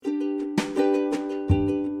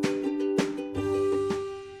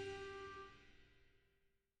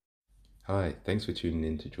Hi, thanks for tuning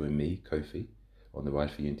in to join me, Kofi, on the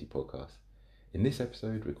Ride for Unity podcast. In this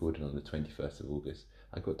episode, recorded on the 21st of August,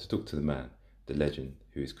 I got to talk to the man, the legend,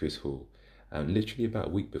 who is Chris Hall, literally about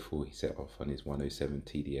a week before he set off on his 107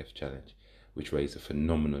 TDF challenge, which raised a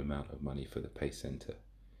phenomenal amount of money for the Pace Centre.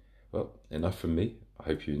 Well, enough from me. I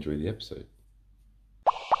hope you enjoy the episode.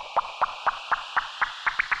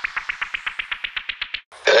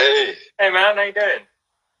 Hey. Hey man, how you doing?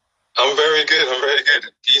 I'm very good.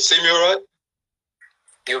 Can you see me all right?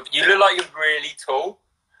 You look like you're really tall.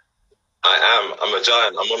 I am. I'm a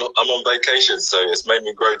giant. I'm on vacation, so it's made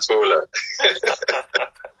me grow taller.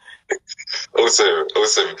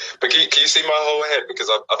 Awesome. But can you see my whole head? Because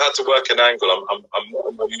I've had to work an angle. I'm not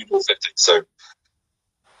in my usual setting. So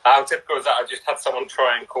How typical is that? I just had someone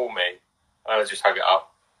try and call me. I'll just hug it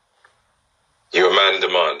up. you're a man in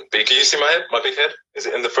demand. But can you see my head? My big head? Is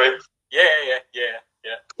it in the frame? Yeah.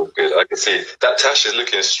 Oh, good. I can see that tash is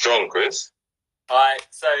looking strong, Chris. I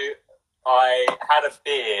had a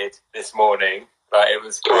beard this morning, but it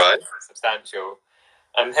was quite substantial.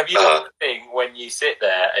 And have you done the thing when you sit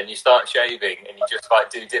there and you start shaving and you just like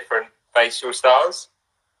do different facial styles?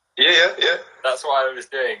 Yeah. That's what I was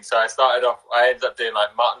doing. So I ended up doing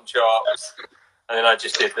like mutton chops, and then I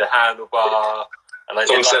just did the handlebar, and I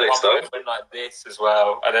did like one went like this as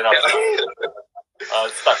well, and then I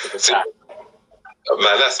was stuck with the tag.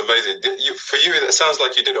 Man, that's amazing. For you, that sounds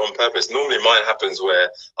like you did it on purpose. Normally mine happens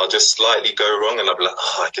where I'll just slightly go wrong and I'll be like,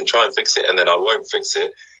 I can try and fix it, and then I won't fix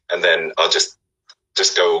it, and then I'll just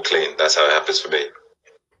go all clean. That's how it happens for me.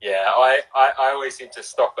 Yeah, I always seem to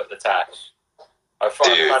stop at the tash. I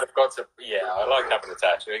like having the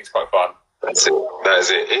tash. I think it's quite fun. That's it. That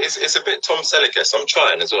is it. It's a bit Tom Selleck-esque. I'm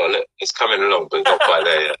trying as well. Look, it's coming along, but not quite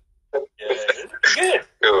there yet. Yeah, it's good.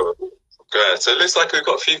 Cool. Great. So it looks like we've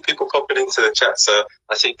got a few people popping into the chat. So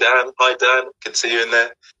I see Dan. Hi, Dan. Good to see you in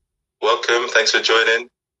there. Welcome. Thanks for joining.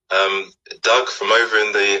 Doug from over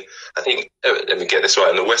in let me get this right,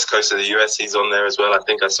 on the west coast of the US, he's on there as well. I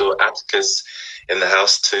think I saw Atticus in the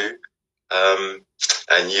house too,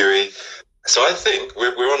 and Yuri. So I think we're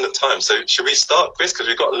on the time. So should we start, Chris? Because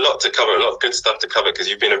we've got a lot to cover, a lot of good stuff to cover, because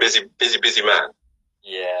you've been a busy man.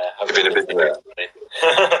 Yeah. You've been a busy man.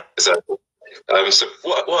 Exactly. So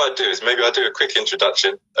what I do is maybe I'll do a quick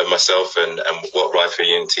introduction of myself and what Ride for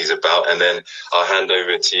Unity is about, and then I'll hand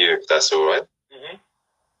over to you, if that's all right. Mm-hmm.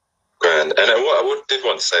 Grand. And what I did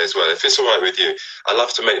want to say as well, if it's all right with you, I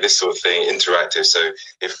love to make this sort of thing interactive. So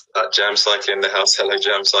if Jam Cycling in the house, hello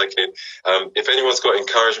Jam Cycling. If anyone's got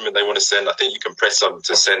encouragement they want to send, I think you can press something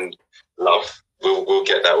to send love. We'll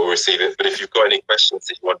get that. We'll receive it. But if you've got any questions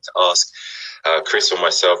that you want to ask Chris or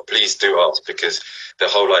myself, please do ask, because the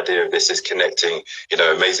whole idea of this is connecting,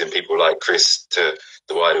 amazing people like Chris to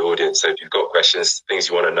the wider audience. So if you've got questions, things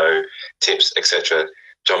you want to know, tips, etc.,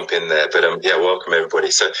 jump in there. But welcome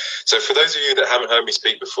everybody. So for those of you that haven't heard me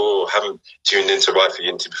speak before, or haven't tuned into Ride for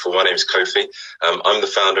Unity before, my name is Kofi. I'm the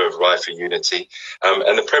founder of Ride for Unity,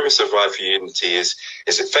 and the premise of Ride for Unity is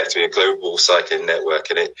effectively a global cycling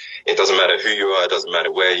network, and it doesn't matter who you are, it doesn't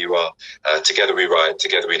matter where you are. Together we ride,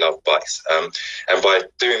 together we love bikes. And by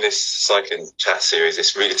doing this cycling chat series,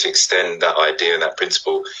 it's really to extend that idea and that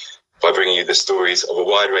principle by bringing you the stories of a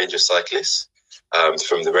wide range of cyclists,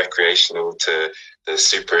 from the recreational to the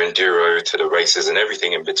super enduro to the racers and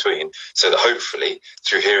everything in between, so that hopefully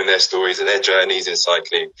through hearing their stories and their journeys in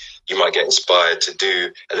cycling, you might get inspired to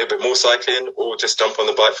do a little bit more cycling, or just jump on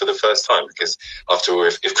the bike for the first time. Because after all,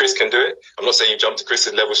 if Chris can do it, I'm not saying you jump to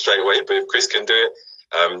Chris's level straight away, but if Chris can do it,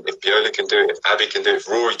 if Biola can do it, if Abby can do it, if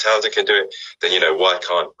Rory Townsend can do it, then why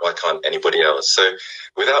can't anybody else? So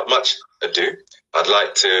without much ado, I'd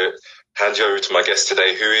like to hand you over to my guest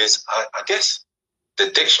today, who is, I guess, the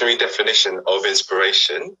dictionary definition of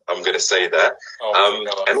inspiration. I'm going to say that.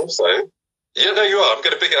 And also, you are. I'm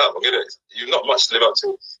going to pick it up. You've not much to live up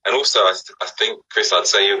to. And also, I think, Chris, I'd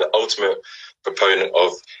say you're the ultimate proponent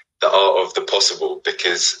of the art of the possible,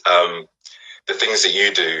 because the things that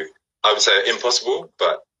you do, I would say, are impossible,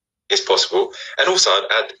 but it's possible. And also, I'd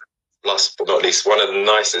add, last but not least, one of the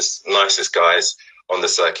nicest guys on the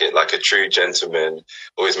circuit, like a true gentleman,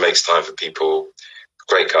 always makes time for people.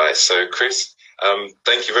 Great guy. So, Chris,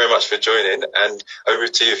 thank you very much for joining, and over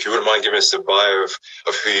to you if you wouldn't mind giving us a bio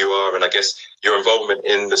of who you are, and I guess your involvement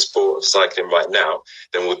in the sport of cycling right now.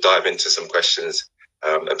 Then we'll dive into some questions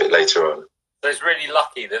a bit later on. So it's really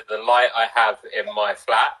lucky that the light I have in my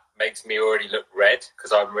flat makes me already look red,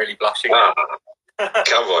 because I'm really blushing.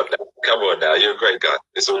 Come on now, you're a great guy.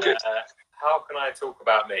 It's all good. How can I talk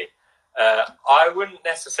about me? I wouldn't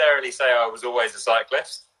necessarily say I was always a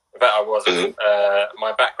cyclist. In fact, I wasn't.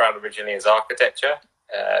 My background originally is architecture,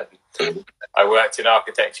 I worked in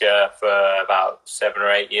architecture for about 7 or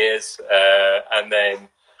 8 years, and then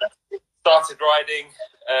started riding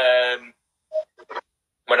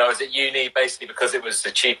when I was at uni, basically because it was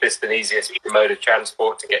the cheapest and easiest mode of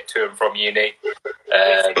transport to get to and from uni.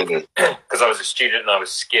 Because I was a student and I was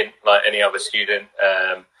skint like any other student.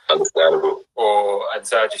 Understandable. And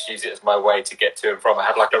so I just used it as my way to get to and from. I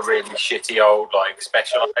had like a really shitty old like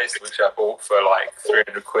Specialized, which I bought for like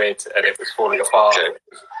 300 quid, and it was falling apart. Okay.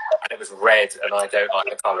 And it was red, and I don't like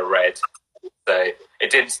the colour red, so it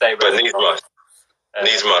didn't stay red. But needs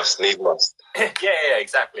must. Needs must. Yeah,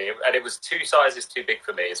 exactly. And it was 2 sizes too big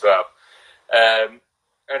for me as well.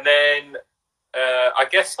 And then I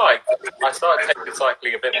guess like I started taking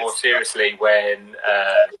cycling a bit more seriously when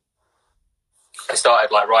I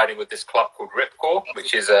started like riding with this club called Ripcore,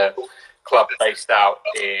 which is a club based out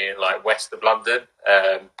in like west of London.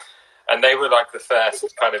 And they were like the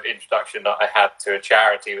first kind of introduction that I had to a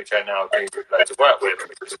charity, which I now do loads of work with,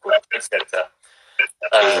 which is called the Pace Centre.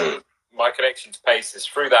 My connection to Pace is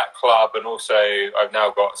through that club, and also I've now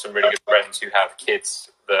got some really good friends who have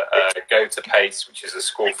kids that go to Pace, which is a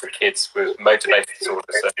school for kids with motor-based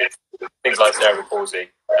disorders, so things like cerebral palsy.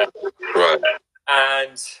 Right.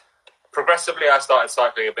 And progressively, I started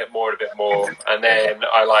cycling a bit more, and then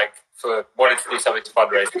I wanted to do something to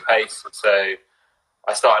fundraise for Pace, so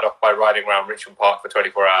I started off by riding around Richmond Park for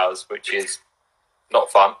 24 hours, which is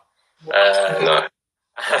not fun. No.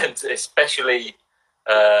 And especially,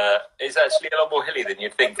 it's actually a lot more hilly than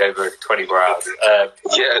you'd think over 24 hours.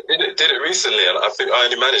 Yeah, I did it recently, and I think I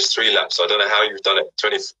only managed 3 laps. So I don't know how you've done it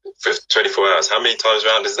 24 hours. How many times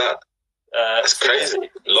around is that? That's crazy.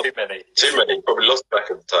 Too many. Too many. Probably lost track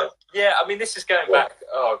at the time. Yeah, I mean, this is going back,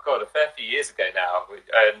 a fair few years ago now.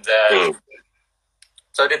 And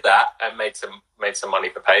so I did that and made some money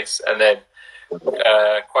for Pace. And then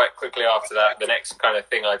quite quickly after that, the next kind of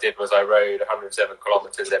thing I did was I rode 107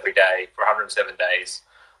 kilometres every day for 107 days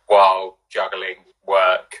while juggling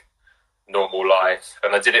work, normal life.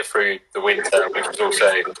 And I did it through the winter, which was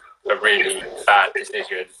also a really bad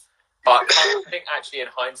decision. But I think actually in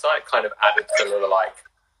hindsight kind of added to the like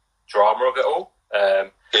drama of it all.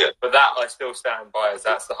 But that I still stand by as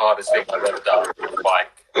that's the hardest thing I've ever done on a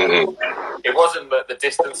bike. It wasn't that the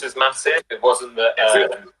distance is massive. It wasn't that,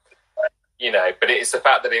 but it's the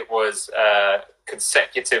fact that it was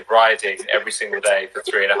consecutive riding every single day for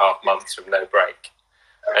 3.5 months with no break.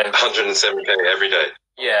 And 107k every day.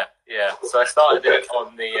 Yeah. So I started it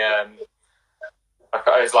on the,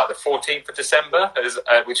 it was like the 14th of December,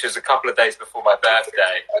 which was a couple of days before my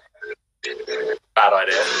birthday. Bad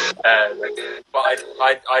idea. But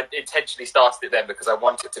I intentionally started it then because I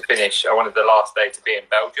wanted to finish. I wanted the last day to be in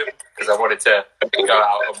Belgium because I wanted to go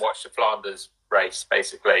out and watch the Flanders race,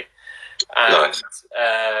 basically. And nice.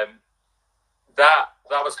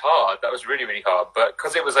 That was hard. That was really, really hard. But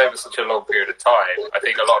because it was over such a long period of time, I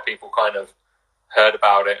think a lot of people kind of heard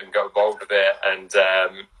about it and got involved with it. And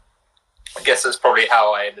I guess that's probably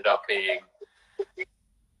how I ended up being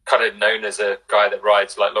kind of known as a guy that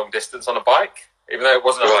rides like long distance on a bike, even though it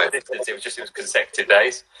wasn't a long distance. It was consecutive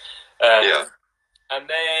days. And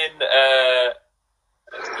then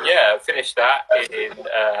finished that in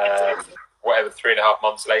whatever 3.5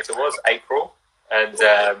 months later was, April, and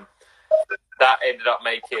that ended up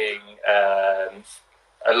making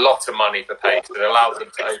a lot of money for Pace. It allowed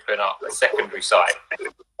them to open up a secondary site.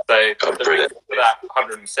 So the reason for that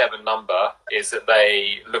 107 number is that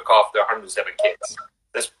they look after 107 kids.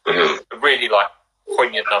 That's a really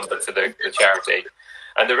poignant number to the charity.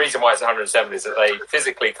 And the reason why it's 107 is that they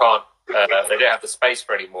physically can't, they don't have the space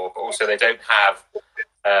for anymore, but also they don't have,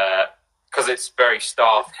 because it's very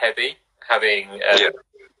staff heavy, having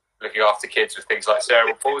looking after kids with things like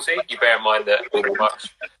cerebral palsy. You bear in mind that pretty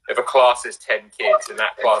much if a class is 10 kids, in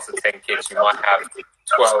that class of 10 kids, you might have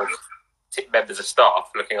 12 members of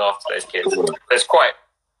staff looking after those kids. It's quite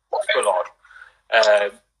full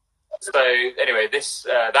on. So anyway, this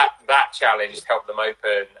that challenge helped them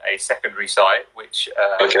open a secondary site, which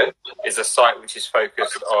is a site which is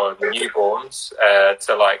focused on newborns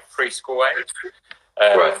to preschool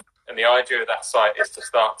age. And the idea of that site is to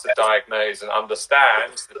start to diagnose and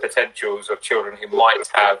understand the potentials of children who might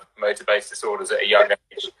have motor-based disorders at a young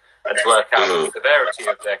age, and to work out the severity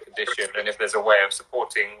of their condition and if there's a way of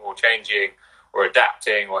supporting or changing or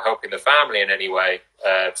adapting or helping the family in any way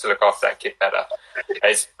to look after that kid better.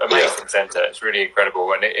 It's an amazing centre. It's really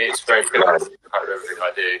incredible, and it's very good at kind of everything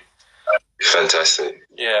I do. Fantastic.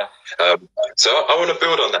 Yeah. So I want to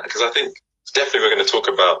build on that because I think definitely we're going to talk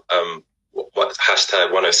about what hashtag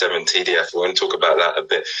 107 TDF. We're going to talk about that a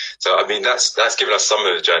bit. So, I mean, that's given us some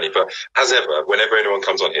of the journey. But as ever, whenever anyone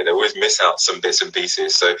comes on here, they always miss out some bits and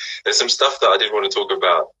pieces. So there's some stuff that I did want to talk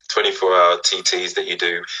about, 24-hour TTs that you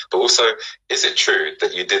do. But also, is it true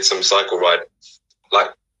that you did some cycle ride,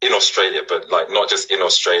 like in Australia, but like not just in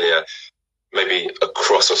Australia, maybe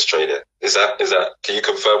across Australia? Is that, can you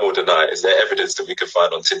confirm or deny? Is there evidence that we could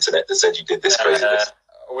find on Tinternet that said you did this craziness?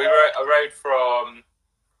 I rode from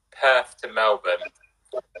Perth to Melbourne,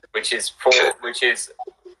 which is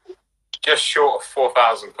just short of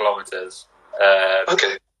 4,000 kilometres.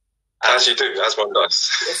 Okay, as you do, as one does.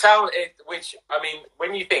 Which I mean,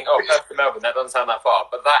 when you think, Perth to Melbourne, that doesn't sound that far,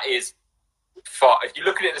 but that is far. If you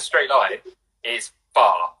look at it in a straight line, it's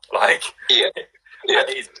far. Like, yeah.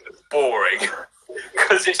 It is boring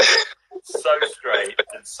because it's just so straight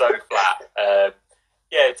and so flat.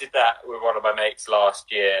 I did that with one of my mates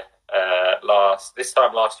last year. This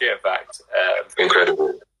time last year, in fact.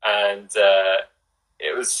 Incredible. And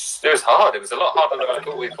it was hard. It was a lot harder than I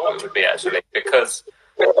thought it would be, actually, because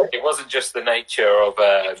it wasn't just the nature of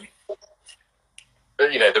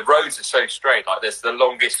the roads are so straight. Like, there's the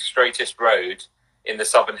longest, straightest road in the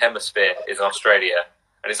Southern Hemisphere is in Australia,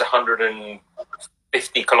 and it's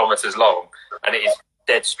 150 kilometres long, and it is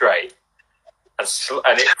dead straight. And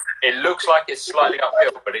it looks like it's slightly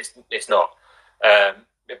uphill, but it's not.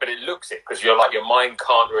 But it looks it, because your mind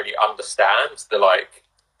can't really understand the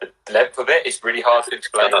length of it. It's really hard to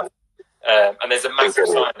explain. And there's a massive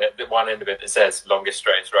sign at one end of it that says longest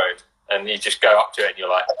straightest road, and you just go up to it and you're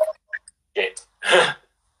like, shit.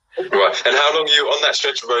 Right. And how long are you on that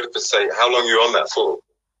stretch of road, per se? How long are you on that for?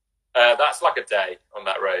 That's like a day on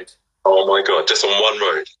that road. Oh my God, just on one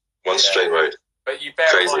road, straight road. But you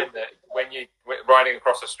bear in mind that when you're riding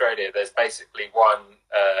across Australia, there's basically one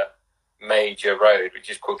major road, which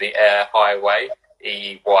is called the Air Highway,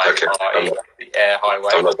 EYRE, the Air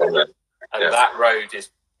Highway. I'm not on that. And that road is,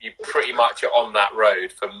 you pretty much are on that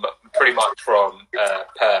road pretty much from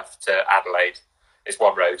Perth to Adelaide. It's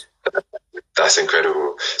one road. That's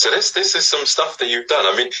incredible. So this is some stuff that you've done.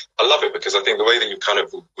 I mean, I love it because I think the way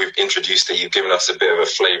that we've introduced it, you've given us a bit of a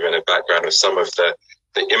flavour and a background of some of the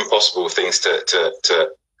impossible things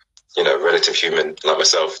to relative human like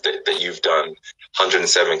myself that you've done.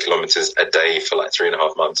 107 kilometres a day for like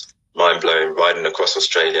 3.5 months. Mind blowing. Riding across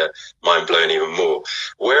Australia, mind blowing even more.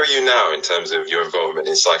 Where are you now in terms of your involvement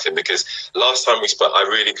in cycling? Because last time we spoke, I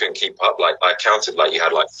really couldn't keep up. Like, I counted, like, you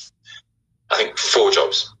had like, I think 4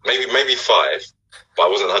 jobs, maybe 5, but I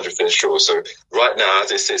wasn't 100% sure. So right now,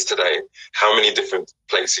 as it sits today, how many different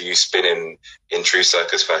plates are you spinning in true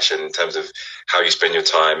circus fashion in terms of how you spend your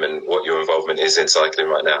time and what your involvement is in cycling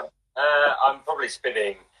right now? I'm probably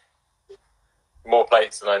spinning more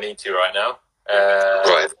plates than I need to right now.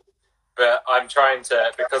 Right. But I'm trying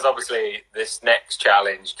to, because obviously this next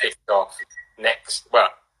challenge kicked off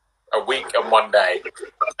a week and 1 day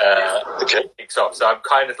kicks off. So I'm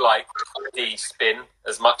kind of like de-spin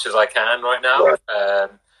as much as I can right now. Right.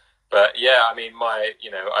 But yeah, I mean,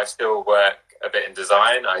 I still work a bit in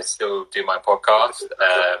design. I still do my podcast.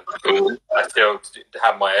 I still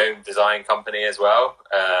have my own design company as well.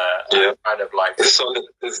 Yeah. Kind of like... Is this on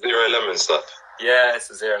the Zero Lemon stuff? Yeah, it's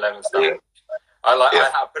the Zero Lemon stuff. Yeah.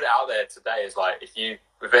 I put it out there today. Is like, if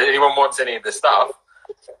anyone wants any of the stuff,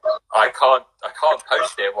 I can't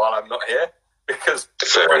post it while I'm not here because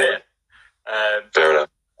Fair enough. Fair enough.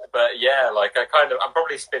 But yeah, I'm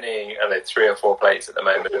probably spinning 3 or 4 plates at the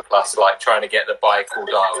moment, plus like trying to get the bike all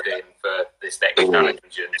dialed in for this next challenge.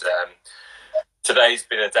 And today's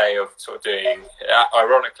been a day of sort of doing.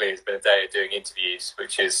 Ironically, it's been a day of doing interviews,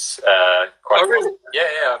 which is quite. Oh, really?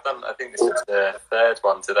 Yeah. I've done. I think this is the 3rd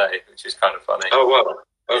one today, which is kind of funny. Oh wow.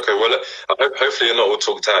 Okay. Well, look, hopefully you're not all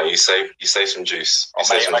talked out. You save some juice. I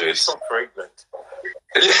can talk for England.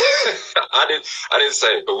 I didn't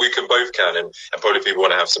say it, but we can both count, and probably people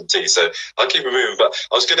want to have some tea, so I'll keep it moving. But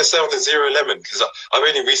I was going to say on the Zero Lemon, because I've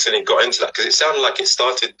only recently got into that, because it sounded like it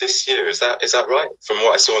started this year. Is that right? From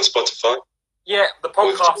what I saw on Spotify? Yeah, the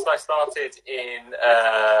podcast I started in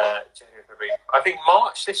January, February, I think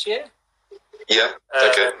March this year. Yeah,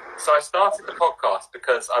 okay. So I started the podcast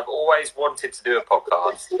because I've always wanted to do a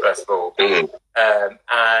podcast, first of all. Mm-hmm.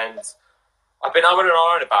 And I've been umming and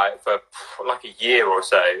ahhing about it for like a year or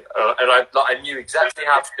so. And I knew exactly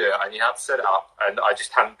how to do it. I knew how to set it up. And I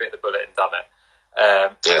just hadn't bit the bullet and done it.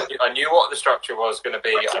 I knew what the structure was going to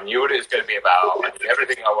be. I knew what it was going to be about. I knew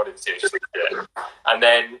everything I wanted to do, just to do it. And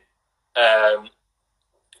then,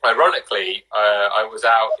 ironically, I was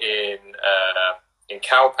out in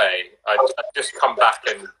Calpe. I'd just come back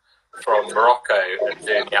and from Morocco and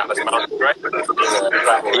doing the Atlas Mountain Race,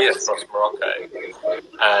 across Morocco,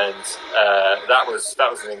 and that was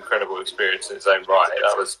an incredible experience in its own right.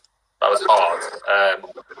 That was hard.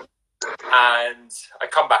 And I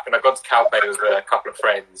come back and I've gone to Calpe with a couple of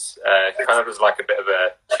friends, kind of as like a bit of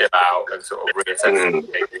a chill out and sort of reassess.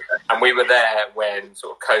 And we were there when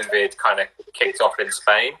sort of COVID kind of kicked off in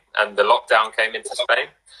Spain and the lockdown came into Spain.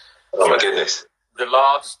 Oh my goodness. The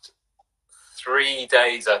last 3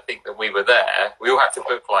 days, I think, that we were there, we all had to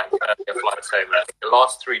book like a flight home. The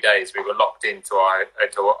last 3 days, we were locked into our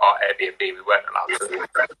Airbnb. We weren't allowed to.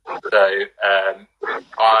 So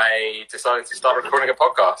I decided to start recording a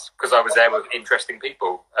podcast because I was there with interesting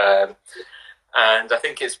people. And I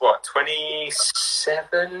think it's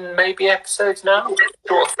 27 maybe episodes now,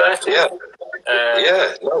 or 30.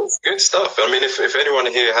 Yeah, no, good stuff. I mean, if anyone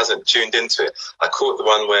here hasn't tuned into it, I caught the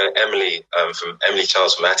one where Emily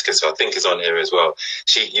Charles from Atticus, who I think is on here as well.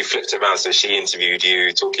 You flipped around, so she interviewed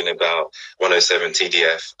you talking about 107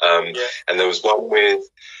 TDF, and there was one with,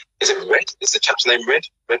 is it Red? Is the chap's name Red?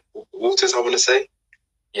 Red Waters, I want to say.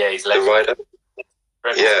 Yeah, he's the rider.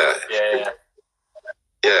 Yeah.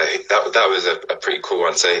 Yeah, that was a pretty cool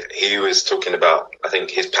one. So he was talking about, I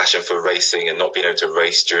think, his passion for racing and not being able to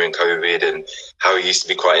race during COVID and how he used to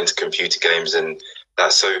be quite into computer games and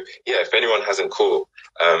that. So, yeah, if anyone hasn't caught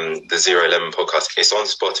the 011 podcast, it's on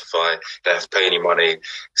Spotify. They don't have to pay any money.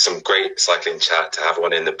 Some great cycling chat to have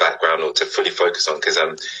one in the background or to fully focus on because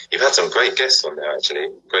you've had some great guests on there,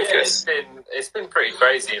 actually. Great guests. It's been pretty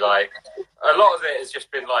crazy. Like, a lot of it has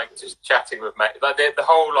just been like just chatting with mates. Like the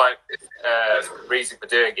whole reason for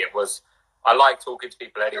doing it was I like talking to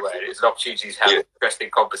people anyway. It's an opportunity to have interesting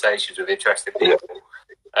conversations with interesting people.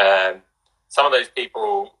 Some of those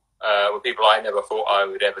people were people I never thought I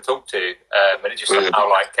would ever talk to, and it just somehow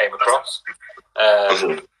came across.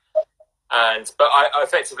 But I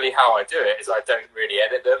effectively how I do it is I don't really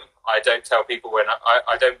edit them. I don't tell people when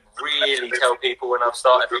I don't really tell people when I've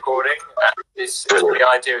started recording. The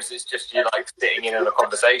idea is it's just you sitting in on a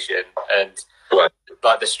conversation, and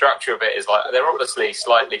the structure of it is they're obviously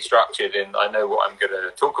slightly structured, and I know what I'm going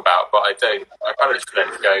to talk about, but I kind of just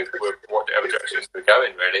let it go with whatever direction we're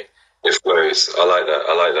going, really. It flows. I like that.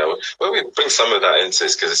 Well, we bring some of that into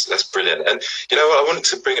this because that's brilliant. And you know what? I wanted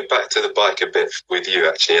to bring it back to the bike a bit with you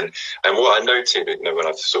actually. And what I noted, when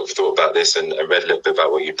I've sort of thought about this and read a little bit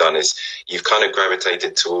about what you've done is you've kind of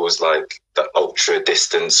gravitated towards the ultra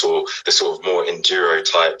distance or the sort of more enduro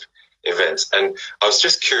type events. And I was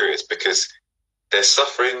just curious because there's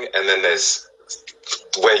suffering and then there's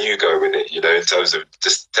where you go with it, in terms of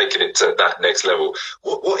just taking it to that next level.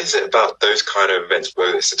 What is it about those kind of events,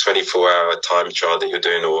 whether it's a 24-hour time trial that you're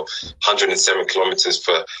doing or 107 kilometers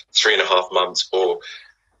for 3.5 months, or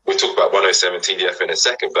we'll talk about 107 TDF in a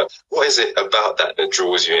second, but what is it about that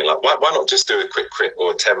draws you in? Why not just do a quick crit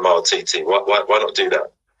or a 10-mile TT? Why not do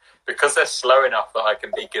that? Because they're slow enough that I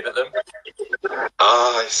can be good at them.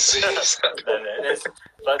 I see.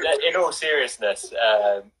 But in all seriousness,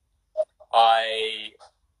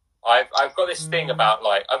 I've got this thing about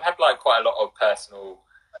I've had quite a lot of personal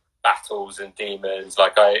battles and demons.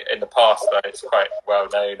 In the past, it's quite well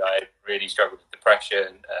known. I really struggled with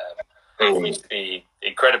depression. I used to be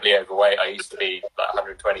incredibly overweight. I used to be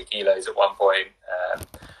 120 kilos at one point.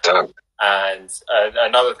 And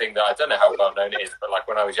another thing that I don't know how well known it is, but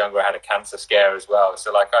when I was younger, I had a cancer scare as well.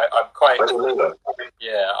 So I'm quite,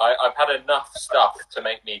 I've had enough stuff to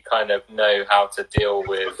make me kind of know how to deal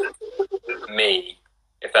with me,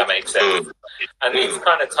 if that makes sense. And these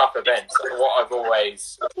kind of tough events, what I've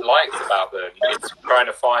always liked about them is trying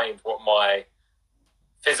to find what my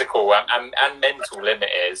physical and mental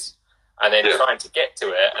limit is, and then trying to get to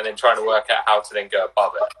it, and then trying to work out how to then go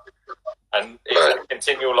above it. And it's a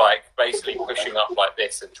continual, basically pushing up like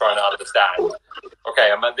this and trying to understand, okay,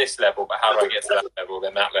 I'm at this level, but how do I get to that level,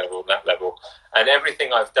 then that level, and that level? And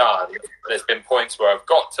everything I've done, there's been points where I've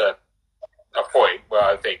got to a point where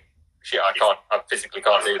I think, shit, I physically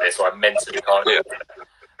can't do this, or I mentally can't do it.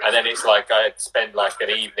 And then it's I'd spend an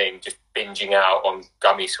evening just binging out on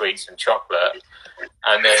gummy sweets and chocolate,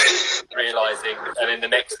 and then realising, and then the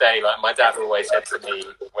next day, my dad always said to me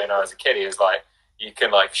when I was a kid, he was you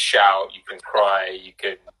can shout, you can cry, you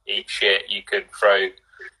can eat shit, you can throw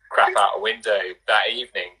crap out a window that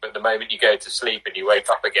evening, but the moment you go to sleep and you wake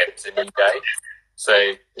up again, it's a new day.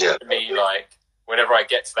 So for me, whenever I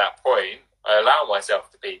get to that point, I allow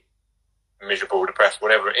myself to be miserable, depressed,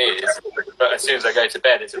 whatever it is, but as soon as I go to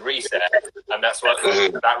bed, it's a reset, and that's what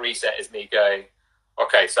that reset is me going,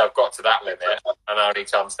 okay, so I've got to that limit, and I need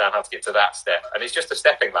to understand how to get to that step, and it's just a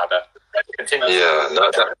stepping ladder. Continuous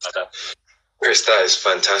ladder. Chris, that is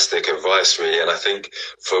fantastic advice, really. And I think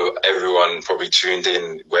for everyone probably tuned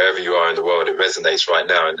in, wherever you are in the world, it resonates right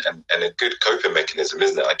now, and a good coping mechanism,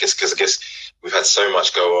 isn't it? I guess, because I guess we've had so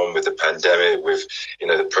much go on with the pandemic, with, you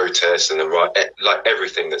know, the protests and like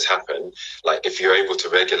everything that's happened. Like, if you're able to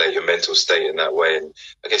regulate your mental state in that way, and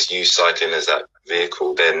I guess use cycling as that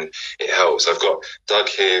vehicle, then it helps. I've got Doug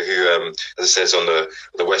here who, as it says, on the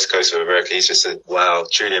west coast of America, he's just said, wow,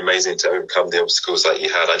 truly amazing to overcome the obstacles that you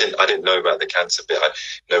had. I didn't know about the cancer bit. I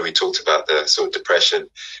know we talked about the sort of depression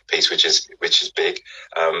piece, which is big.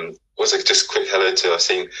 Also, just a quick hello to, I've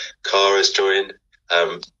seen Cara's joined.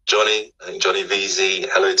 Johnny VZ,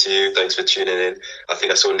 hello to you. Thanks for tuning in. I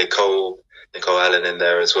think I saw Nicole Allen in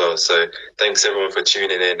there as well. So thanks everyone for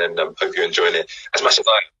tuning in, and hope you're enjoying it as much as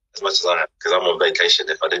I have, because I'm on vacation.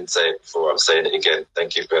 If I didn't say it before, I'm saying it again.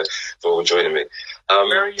 Thank you for all joining me.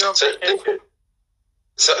 Where are you on vacation?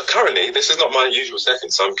 So currently, this is not my usual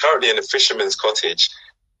setting. So I'm currently in a fisherman's cottage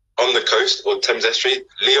on the coast, or Thames Estuary,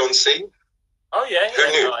 Leigh-on-Sea. Oh yeah, Who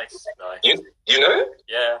knew? Nice. You know?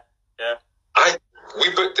 Yeah. We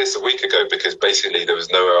booked this a week ago because basically there was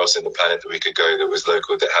nowhere else in the planet that we could go that was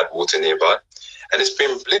local, that had water nearby, and it's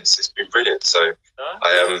been bliss. It's been brilliant. So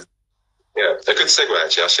a good segue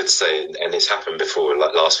actually, I should say, and it's happened before.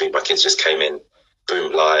 Like last week, my kids just came in,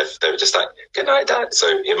 boom, live. They were just like, "Good night, Dad." So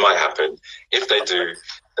it might happen. If they do,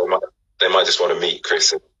 they might just want to meet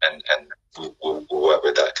Chris, and we'll work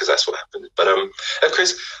with that, because that's what happened. But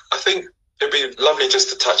Chris, I think it'd be lovely just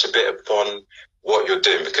to touch a bit upon what you're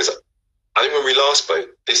doing, because I think when we last spoke,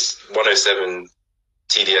 this 107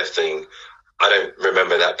 TDF thing, I don't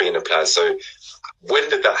remember that being a plan. So when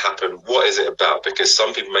did that happen? What is it about? Because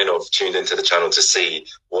some people may not have tuned into the channel to see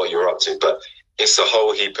what you're up to, but it's a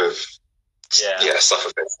whole heap of stuff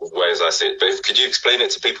of ways I see it. But could you explain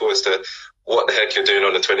it to people as to what the heck you're doing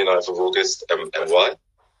on the 29th of August and why?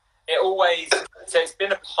 It's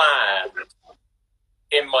been a plan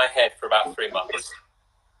in my head for about 3 months.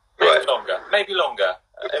 Maybe longer.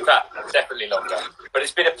 In fact, definitely longer. But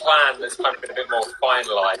it's been a plan that's kind of been a bit more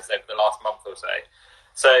finalised over the last month or so.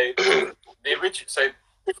 So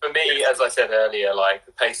for me, as I said earlier, like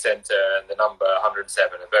the pace centre and the number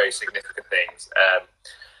 107 are very significant things.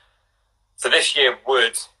 So this year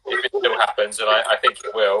would, if it still happens, and I think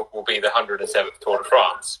it will be the 107th Tour de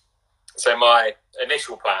France. So my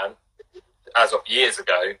initial plan, as of years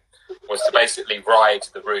ago, was to basically ride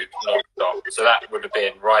the route non-stop. So that would have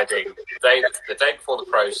been riding the day before the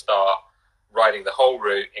pros start, riding the whole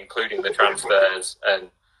route, including the transfers, and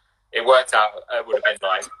it worked out. It would have been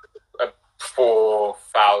like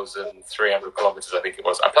 4,300 kilometers, I think it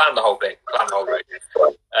was. I planned the whole thing, the whole route,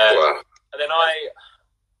 and then I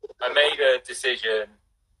made a decision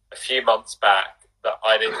a few months back that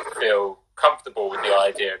I didn't feel comfortable with the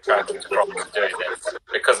idea of traveling to France and doing this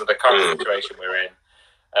because of the current situation we're in.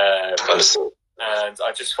 And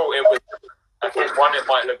I just thought it was, I think, one, it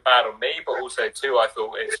might look bad on me, but also two, I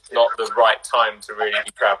thought it's not the right time to really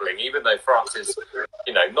be travelling, even though France is,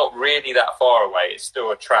 not really that far away. It's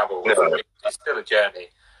still a travel. It's still a journey.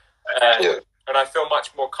 And I feel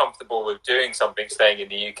much more comfortable with doing something staying in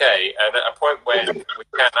the UK. And at a point when we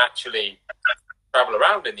can actually travel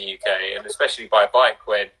around in the UK, and especially by bike,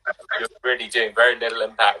 when you're really doing very little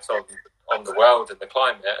impact on the world and the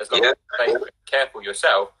climate, as long as you're careful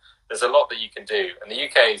yourself, there's a lot that you can do. And the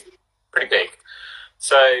UK is pretty big.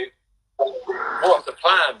 So what the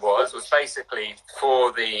plan was basically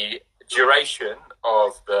for the duration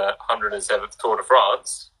of the 107th Tour de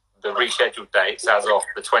France, the rescheduled dates as of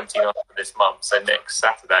the 29th of this month, so next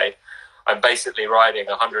Saturday, I'm basically riding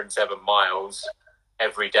 107 miles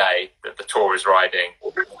every day that the Tour is riding.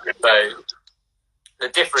 So the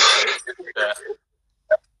difference is that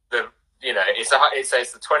it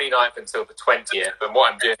says the 29th until the 20th, and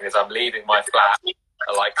what I'm doing is I'm leaving my flat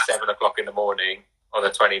at like 7 o'clock in the morning on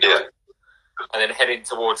the 29th, and then heading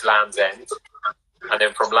towards Land's End, and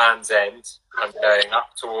then from Land's End I'm going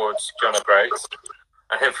up towards John O'Groats,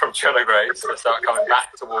 and then from John O'Groats I start coming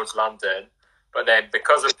back towards London, but then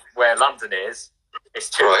because of where London is, it's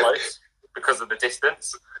too close because of the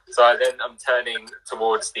distance, so I'm turning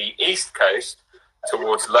towards the east coast,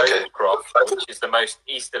 towards Lowencroft, which is the most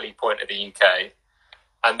easterly point of the UK,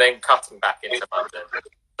 and then cutting back into London.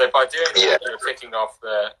 So by doing that, you're ticking off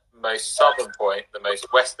the most southern point, the most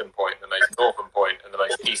western point, the most northern point, and the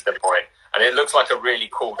most eastern point. And it looks like a really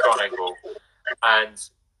cool triangle. And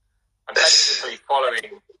I'm basically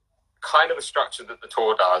following kind of a structure that the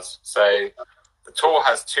Tour does. So the Tour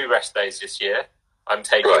has 2 rest days this year. I'm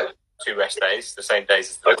taking 2 rest days, the same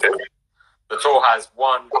days as the Tour. The Tour has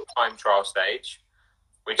 1 time trial stage,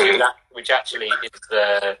 which actually is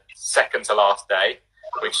the second to last day,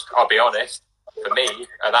 which, I'll be honest, for me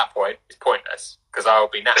at that point is pointless because I'll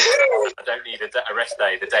be knackered. I don't need a rest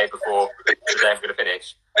day the day before the day I'm going to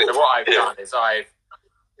finish. So what I've done is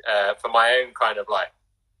for my own kind of like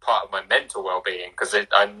part of my mental well-being, because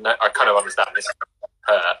I kind of understand this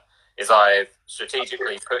is I've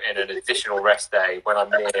strategically put in an additional rest day when I'm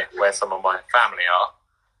near where some of my family are,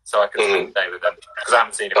 so I can spend the day with them because I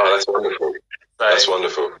haven't seen them. Oh, that's wonderful. That's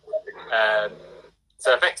wonderful.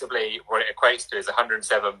 So effectively, what it equates to is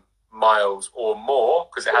 107 miles or more,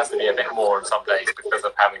 because it has to be a bit more on some days because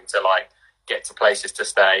of having to like get to places to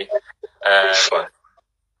stay.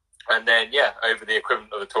 And then, over the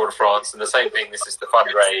equivalent of the Tour de France. And the same thing, this is the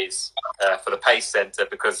fundraise for the Pace Centre,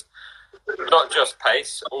 because not just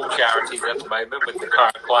Pace, all charities at the moment with the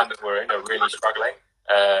current climate we're in are really struggling.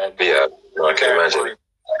 I can imagine.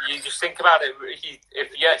 You just think about it,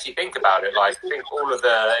 if you actually think about it, like think all of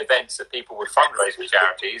the events that people would fundraise for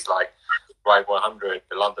charities, like Ride 100,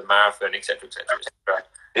 the London Marathon, etc.,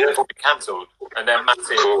 they've all been cancelled. And they're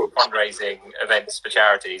massive fundraising events for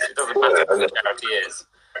charities. It doesn't matter what the charity is.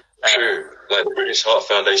 True. Like the British Heart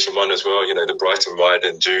Foundation one as well, the Brighton Ride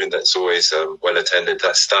in June, that's always well attended.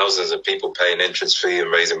 That's thousands of people paying entrance fee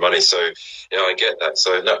and raising money. So, I get that.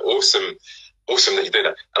 So, no, awesome that you do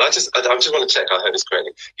that. And I just want to check I heard this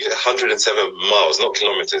correctly. You do 107 miles, not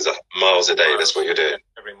kilometres, miles a day. Miles, that's what you're doing.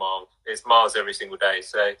 Every mile. It's miles every single day.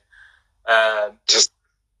 So, it's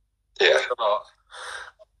a lot.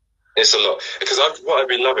 It's a lot. Because what I've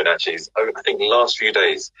been loving actually is I think the last few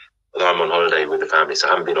days, although I'm on holiday with the family, so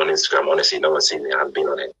I haven't been on Instagram. Honestly, no one's seen me. I haven't been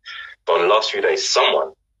on it. But on the last few days,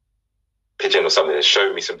 someone, Pigeon or something, has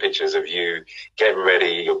showed me some pictures of you getting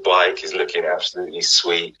ready. Your bike is looking absolutely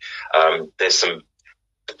sweet. There's some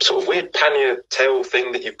sort of weird pannier tail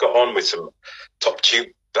thing that you've got on with some top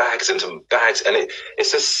tube bags and some bags. And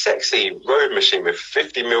it's a sexy road machine with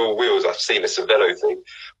 50mm wheels. I've seen a Cervelo thing.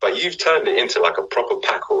 But you've turned it into like a proper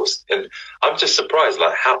pack horse. And I'm just surprised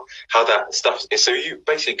like how that stuff is. So are you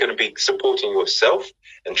basically going to be supporting yourself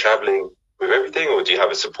and traveling with everything? Or do you have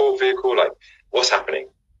a support vehicle? Like, what's happening?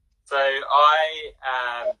 So I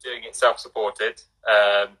am doing it self-supported.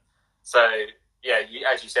 As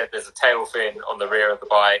you said, there's a tail fin on the rear of the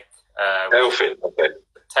bike. Tail fin, okay.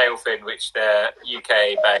 Tail fin, which they're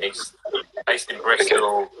UK based in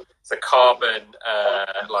Bristol. Okay. It's a carbon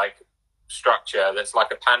structure that's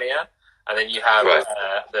like a pannier, and then you have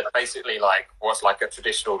the basically like what's like a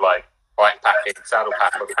traditional like bike packing saddle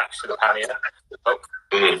pack attached to the pannier. But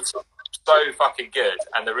it's so fucking good,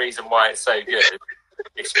 and the reason why it's so good,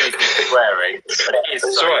 excuse me for swearing, but it is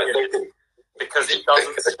good because it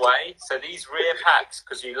doesn't sway. So these rear packs,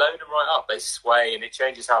 because you load them right up, they sway and it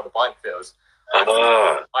changes how the bike feels.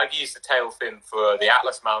 I've used the tail fin for the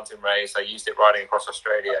Atlas Mountain Race. I used it riding across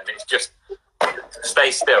Australia, and it's just stay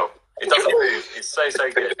still. It doesn't move. It's so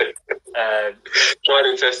good. Tried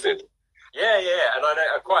and tested. Yeah, and I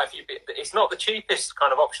know quite a few. It's not the cheapest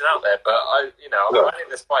kind of option out there, but I'm riding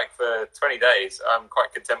this bike for 20 days. I'm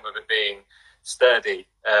quite content with it being sturdy.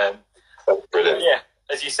 Brilliant. Yeah,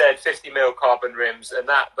 as you said, 50mm carbon rims, and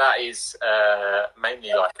that is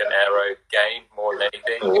mainly like an aero game more than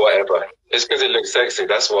anything. Whatever. It's because it looks sexy.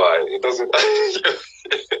 That's why it doesn't.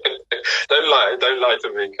 Don't lie to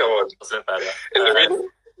me. Come on. Doesn't matter.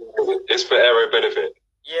 It's for aero benefit.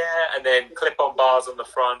 Yeah, and then clip-on bars on the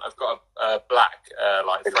front. I've got a black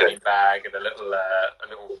frame bag and a little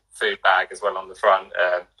food bag as well on the front.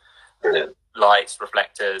 Brilliant. Lights,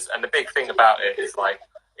 reflectors, and the big thing about it is like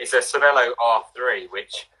it's a Cervelo R3,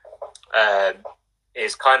 which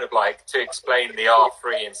is kind of like, to explain the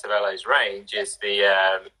R3 in Cervelo's range is you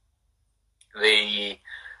have the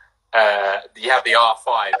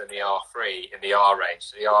R5 and the R3 in the R range.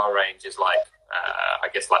 So the R range is like I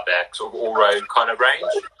guess like their sort of all-road kind of range.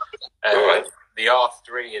 All right. The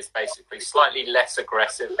R3 is basically slightly less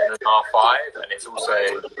aggressive than an R5, and it's also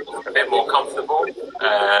a bit more comfortable.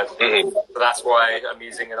 So that's why I'm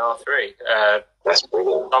using an R3. That's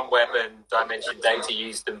brilliant. Sunweb and Dimension Data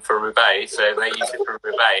used them for Roubaix, so they use it for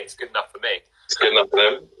Roubaix. It's good enough for me. It's good enough for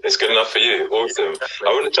them. It's good enough for you. Awesome. Exactly.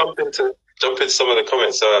 I want to jump into some of the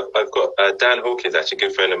comments. So I've got Dan Hawkins, actually a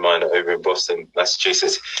good friend of mine over in Boston,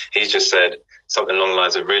 Massachusetts. He's just said something along the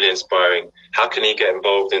lines of really inspiring. How can he get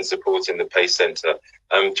involved in supporting the Pace Centre?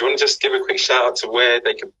 Do you want to just give a quick shout out to where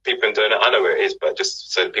people can donate? I know where it is, but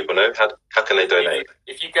just so that people know, how can they donate?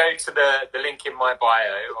 If you go to the link in my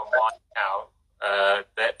bio on my account,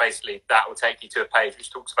 that will take you to a page which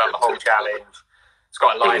talks about the whole challenge. It's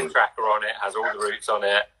got a live tracker on it, has all the routes on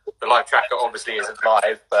it. The live tracker obviously isn't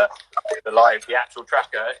live, but the actual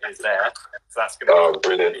tracker is there. So that's going to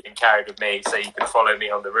be being carried with me, so you can follow me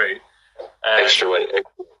on the route. Extra weight.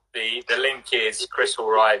 The link is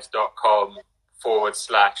chrishallrides.com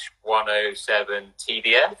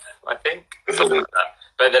 /107TDF, I think, something like that.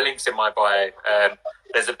 But the link's in my bio.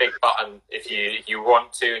 There's a big button if you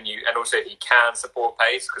want to, and also if you can support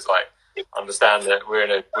Pace, because understand that we're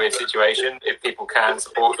in a weird situation. If people can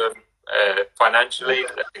support them financially,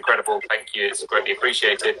 that's incredible. Thank you. It's greatly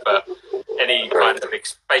appreciated. But any kind of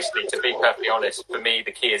basically, to be perfectly honest, for me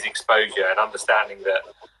the key is exposure and understanding that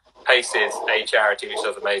Pace is a charity which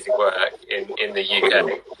does amazing work in the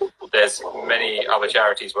UK. There's many other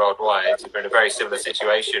charities worldwide who are in a very similar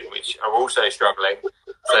situation which are also struggling.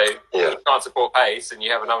 So if you can't support Pace and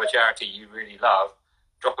you have another charity you really love,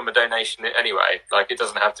 drop them a donation anyway. It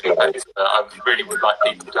doesn't have to be Pace, but I really would like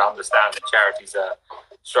people to understand that charities are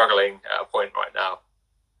struggling at a point right now.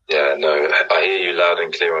 Yeah, no, I hear you loud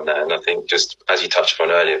and clear on that. And I think just as you touched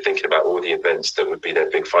upon earlier, thinking about all the events that would be their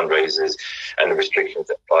big fundraisers and the restrictions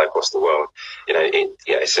that apply across the world,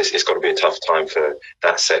 it's got to be a tough time for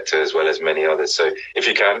that sector as well as many others. So if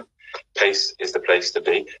you can, Pace is the place to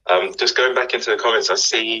be. Just going back into the comments, I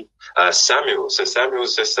see Samuel. So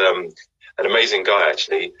Samuel's just an amazing guy,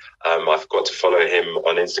 actually. I've got to follow him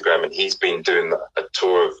on Instagram, and he's been doing a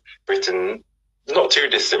tour of Britain. Not too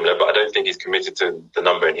dissimilar, but I don't think he's committed to the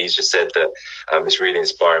number. And he's just said that it's really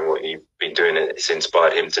inspiring what you've been doing. And it's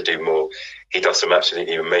inspired him to do more. He does some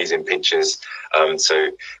absolutely amazing pictures.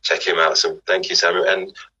 So check him out. So thank you, Samuel.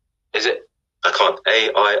 And is it,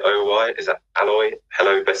 AIOY? Is that Alloy?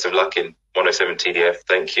 Hello, best of luck in 107 TDF.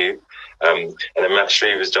 Thank you. And then Matt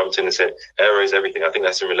Shreve has jumped in and said, aero is everything. I think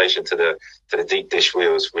that's in relation to the deep dish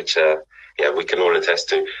wheels, which, we can all attest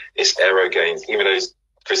to. It's aero gains, even though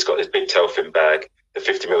Chris got this big tail fin bag. The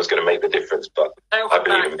 50 mil is going to make the difference, but I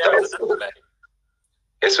believe in that.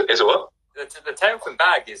 It's a what? The tail fin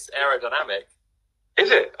bag is aerodynamic.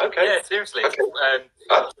 Is it? Okay. Yeah, seriously. Okay.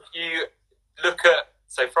 If you look at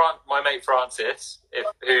my mate Francis, if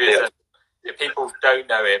people don't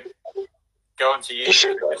know him, go onto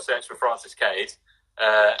YouTube and search for Francis Cade.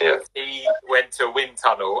 He went to a wind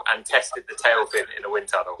tunnel and tested the tail fin in a wind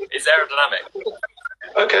tunnel. It's aerodynamic.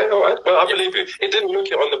 Okay, all right. Well, I believe you. It didn't look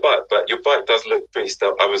it on the bike, but your bike does look pretty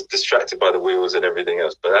stuff. I was distracted by the wheels and everything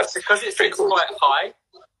else, but that's because it sits quite high.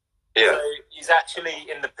 Yeah. So he's actually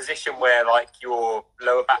in the position where your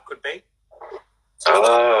lower back would be.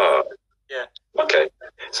 Yeah. Okay.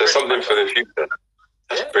 So something for the future.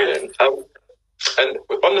 That's brilliant. And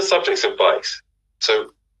on the subject of bikes,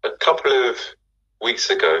 so a couple of weeks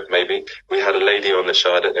ago, maybe, we had a lady on the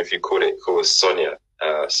show. I don't know if you called it, called Sonia.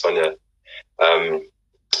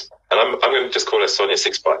 And I'm going to just call her Sonia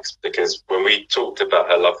Six Bikes, because when we talked about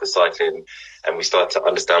her love for cycling and we started to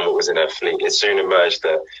understand what was in her fleet, it soon emerged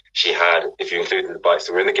that she had, if you included the bikes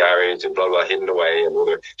that were in the garage and blah, blah, hidden away, and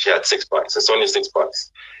she had 6 bikes. So Sonia Six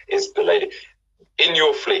Bikes is the lady. In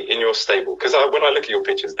your fleet, in your stable, because when I look at your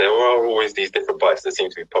pictures, there are always these different bikes that seem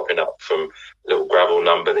to be popping up, from a little gravel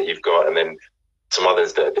number that you've got and then some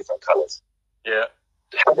others that are different colours. Yeah.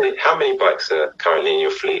 How many bikes are currently in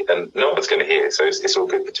your fleet? And no one's going to hear it, so it's all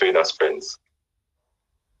good between us friends.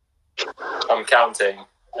 I'm counting.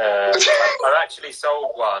 I've actually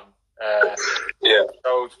sold one.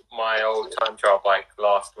 Sold my old time trial bike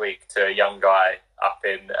last week to a young guy up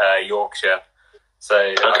in Yorkshire.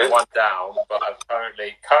 So I'm one down, but I'm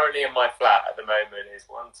currently in my flat at the moment is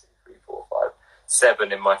 1, 2, 3, 4, 5,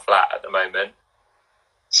 7 in my flat at the moment.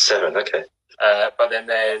 7, okay. But then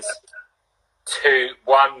there's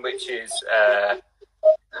one which is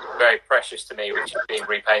very precious to me, which is being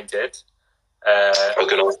repainted. I was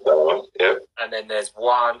going to ask that one, yeah. And then there's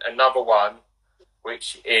another one,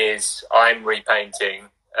 which is I'm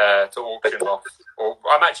repainting to auction off, or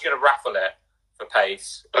I'm actually going to raffle it for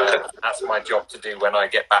Pace. That's my job to do when I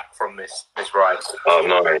get back from this ride. Oh,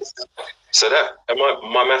 nice. So that, and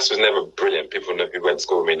my maths was never brilliant. People who went to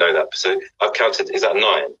school with me know that. So I've counted, is that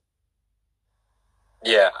 9?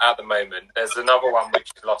 Yeah, at the moment. There's another one which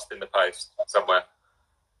is lost in the post somewhere.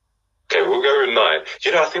 Okay, we'll go with 9. I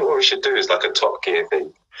think what we should do is like a Top Gear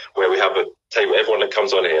thing, where we have a table, everyone that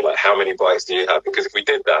comes on here, like, how many bikes do you have? Because if we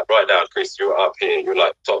did that right now, Chris, you're up here, you're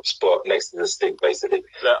like top spot next to the stick, basically.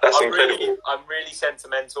 Look, that's incredible. I'm really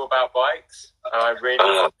sentimental about bikes, and I really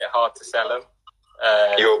find it hard to sell them.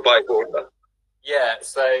 You're a bike owner? Yeah,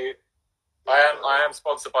 so I am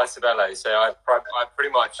sponsored by Sabello, so I pretty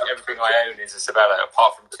much everything I own is a Sabello,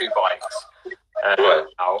 apart from 2 bikes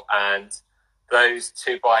now, and those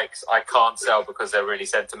 2 bikes I can't sell because they're really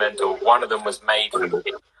sentimental. One of them was made for me,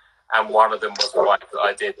 and one of them was the bike that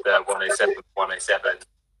I did the 107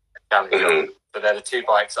 challenge on. So they're the 2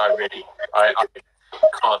 bikes I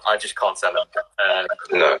just can't sell them.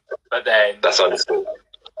 No, but then that's understood.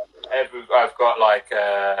 I've got like,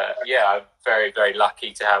 I'm very, very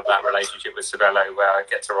lucky to have that relationship with Cervelo where I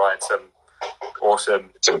get to ride some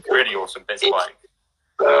really awesome bits of bike.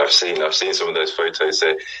 I've seen some of those photos. So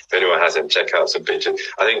if anyone hasn't, check out some pictures.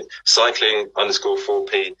 I think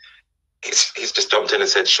cycling_4P, he's just jumped in and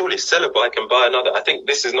said, surely sell a bike and buy another. I think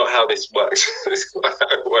this is not how this works. This is not how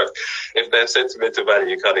it works. If they're sentimental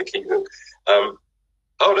value, you kind of keep them. Oh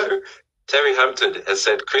no, Terry Hampton has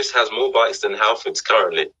said Chris has more bikes than Halfords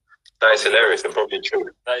currently. That is hilarious and probably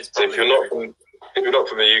true. That is so if you're not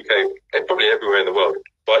from the UK, and probably everywhere in the world,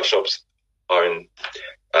 bike shops are in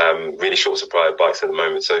really short supply of bikes at the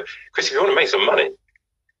moment. So, Chris, if you want to make some money,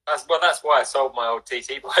 that's why I sold my old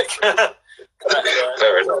TT bike.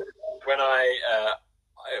 Fair enough. When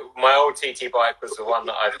my old TT bike was the one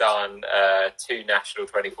that I've done 2 national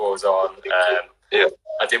 24s on.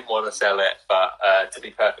 I didn't want to sell it, but to be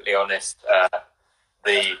perfectly honest,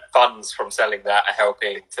 the funds from selling that are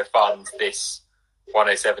helping to fund this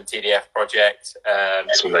 107 TDF project.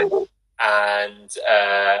 That's amazing. And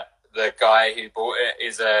the guy who bought it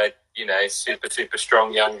is a super, super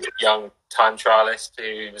strong young time trialist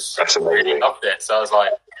who's really loved it. So I was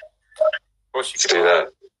like, of course you can do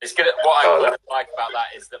that. It's good. What I like about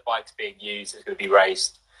that is that bike's being used, it's going to be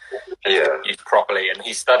raced, used properly. And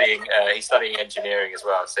he's studying engineering as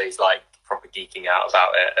well, so he's like proper geeking out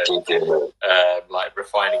about it and like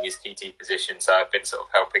refining his TT position. So I've been sort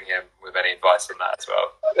of helping him with any advice on that as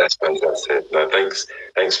well. That's fantastic. No,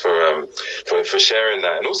 thanks for sharing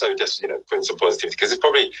that, and also just putting some positivity, because it's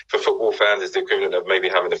probably for football fans it's the equivalent of maybe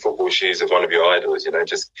having the football shoes of one of your idols.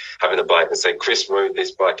 Just having a bike and say Chris rode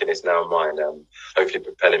this bike and it's now mine. Hopefully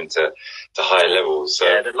propel him to higher levels. So.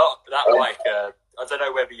 Yeah, that bike. I don't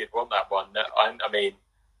know whether you'd want that one. I mean,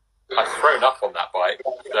 I've thrown up on that bike.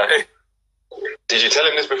 So. Did you tell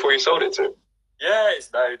him this before you sold it to him? Yeah,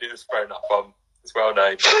 it's known. It was thrown up on. It's well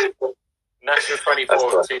known. National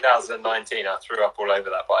 24 2019, I threw up all over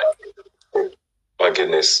that bike. My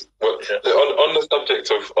goodness. Well, on the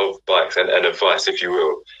subject of bikes and advice, if you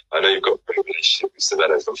will, I know you've got a great relationship with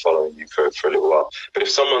Cervelo from following you for a little while. But if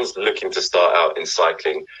someone's looking to start out in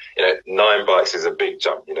cycling, 9 bikes is a big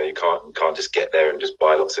jump. You can't just get there and just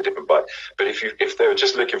buy lots of different bikes. But if they were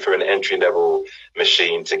just looking for an entry level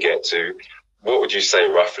machine to get to, what would you say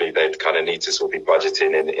roughly they'd kind of need to sort of be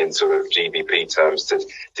budgeting in sort of GBP terms to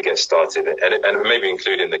get started, and maybe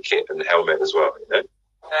including the kit and the helmet as well?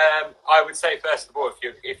 I would say first of all,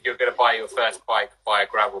 if you're going to buy your first bike, buy a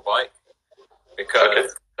gravel bike,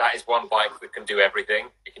 because that is one bike that can do everything.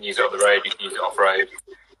 You can use it on the road, you can use it off road,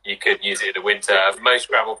 you could use it in the winter. Most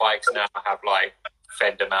gravel bikes now have like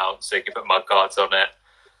fender mounts, so you can put mud guards on it.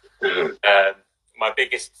 Mm-hmm. My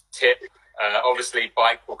biggest tip. Obviously,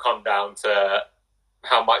 bike will come down to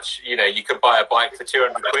how much, you can buy a bike for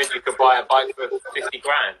 200 quid, you could buy a bike for 50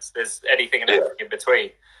 grand. There's anything and everything in between.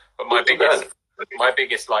 But my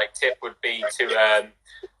biggest like tip would be to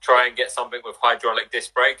try and get something with hydraulic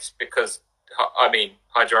disc brakes, because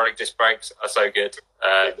hydraulic disc brakes are so good.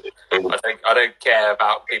 I don't care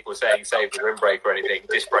about people saying save the rim brake or anything.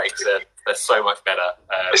 Disc brakes are so much better.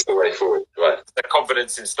 It's the way forward, right? The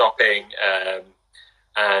confidence in stopping.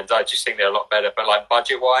 And I just think they're a lot better. But like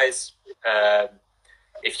budget wise,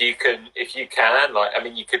 if you can, you could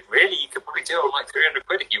probably do it on like 300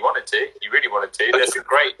 quid if you wanted to. You really wanted to. There's some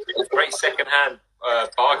great second-hand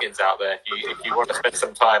bargains out there. If you want to spend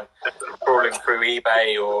some time crawling through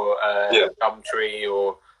eBay or Gumtree,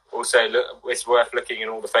 or also it's worth looking in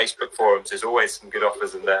all the Facebook forums. There's always some good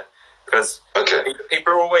offers in there, because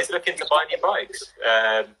people are always looking to buy new bikes.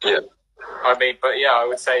 I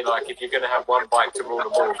would say, like, if you're going to have one bike to rule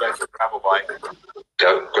them all, go for a gravel bike.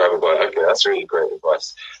 Gravel bike, okay, that's really great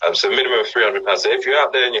advice. So minimum of £300. So if you're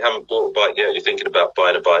out there and you haven't bought a bike yet, you're thinking about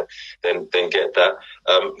buying a bike, then get that.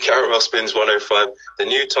 Caramel Spins 105, the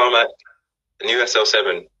new tarmac, the new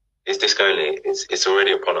SL7 is disc only. It's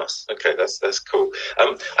already upon us. Okay, that's cool.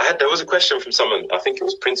 There was a question from someone, I think it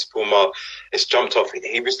was Principal Mark, it's jumped off.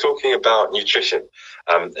 He was talking about nutrition,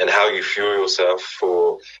 and how you fuel yourself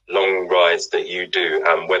for long rides that you do,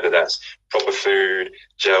 whether that's proper food,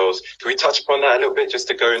 gels. Can we touch upon that a little bit, just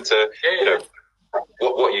to go into,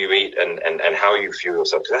 what you eat and how you fuel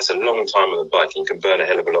yourself? Because that's a long time on the bike, and you can burn a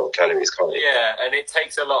hell of a lot of calories, can't you? Yeah, and it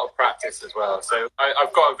takes a lot of practice as well. So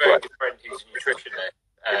I've got a very good friend who's a nutritionist.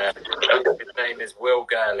 His name is Will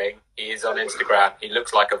Gerling. He is on Instagram. He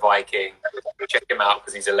looks like a Viking. Check him out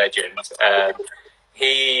because he's a legend.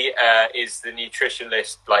 He is the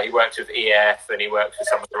nutritionist. Like, he works with EF, and he works with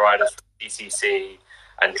some of the riders from DCC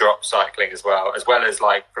and drop cycling as well as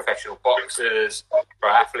like professional boxers,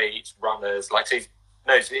 pro athletes, runners. Like, so he's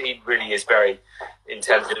he really is very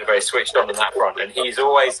intelligent and very switched on that front. And he's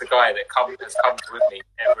always the guy that has come with me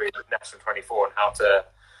every National 24 on how to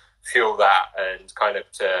fuel that and kind of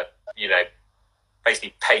to, you know,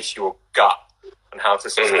 basically pace your gut and how to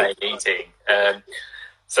sustain eating.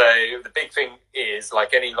 So the big thing is,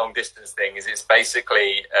 like any long distance thing, is it's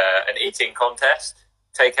basically an eating contest.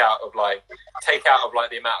 Take out of like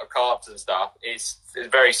the amount of carbs and stuff. It's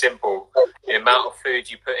very simple. The amount of food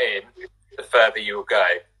you put in, the further you will go.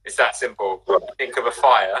 It's that simple. Think of a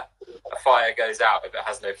fire. A fire goes out if it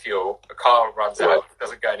has no fuel. A car runs out, it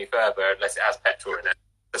doesn't go any further unless it has petrol in it.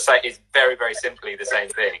 It's very, very simply the same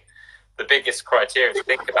thing. The biggest criteria to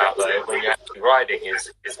think about, though, when you're actually riding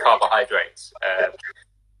is carbohydrates.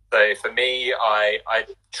 So for me, I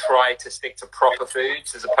try to stick to proper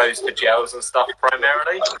foods as opposed to gels and stuff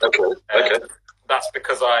primarily. Okay. That's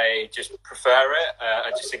because I just prefer it. I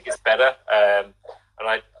just think it's better.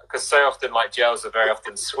 Because so often, like, gels are very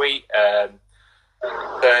often sweet.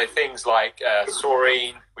 So things like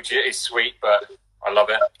Saurine, which is sweet, but I love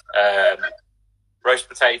it. Roast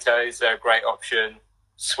potatoes, they're a great option.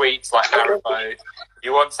 Sweets like Haribo.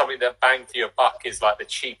 You want something that bang for your buck is like the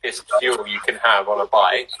cheapest fuel you can have on a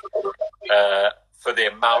bike. For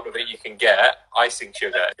the amount of it you can get, icing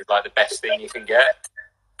sugar is like the best thing you can get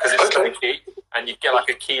because it's so cheap, and you get like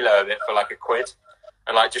a kilo of it for like £1,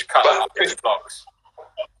 and like just cut it up into blocks.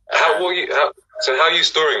 How are you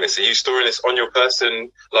storing this? Are you storing this on your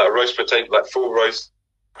person, like a roast potato, like full roast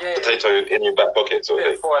potato in your back pocket, sort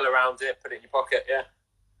of thing? Foil around it, put it in your pocket,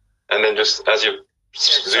 and then just as you're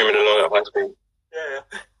zooming along at high speed.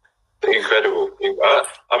 Incredible.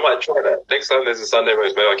 I might try that. Next time there's a Sunday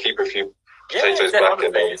roast, maybe I keep a few potatoes back.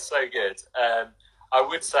 Honestly, it's so good. I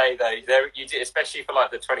would say, though, especially for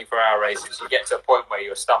like the 24-hour races, you get to a point where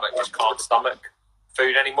your stomach just can't stomach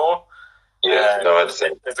food anymore. I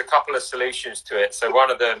understand. There's a couple of solutions to it. So one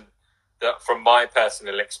of them, that from my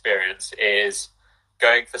personal experience, is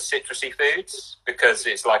going for citrusy foods because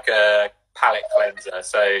it's like a palate cleanser.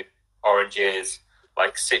 So oranges,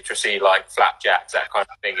 like citrusy, like flapjacks, that kind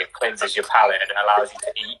of thing. It cleanses your palate and it allows you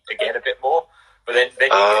to eat again a bit more. But then you get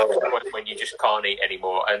to the point when you just can't eat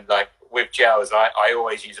anymore. And like with gels, I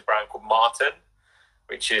always use a brand called Martin,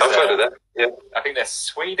 which is I've heard of that. Yeah, I think they're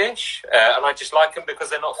Swedish, and I just like them because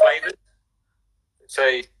they're not flavoured.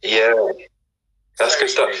 So that's good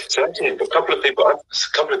stuff. So actually, a couple of people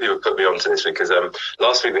put me onto this because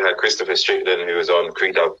last week we had Christopher Strickland, who was on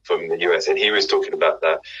Creed Up from the US, and he was talking about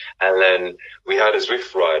that. And then we had a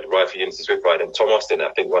Zwift ride for Unity Zwift ride, and Tom Austin, I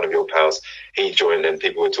think one of your pals, he joined, and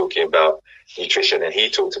people were talking about nutrition, and he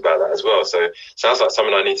talked about that as well. So sounds like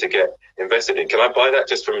something I need to get invested in. Can I buy that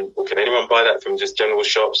can anyone buy that from just general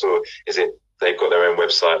shops, or is it they've got their own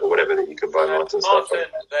website or whatever that you can buy Martin stuff from?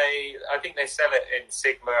 I think they sell it in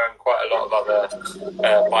Sigma and quite a lot of other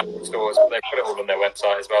bike stores, but they put it all on their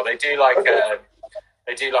website as well. They do like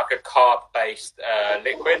a carb-based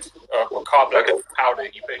liquid or carb-based powder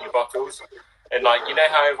that you put in your bottles. And like, you know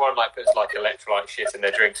how everyone like puts like electrolyte shit in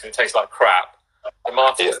their drinks and it tastes like crap? The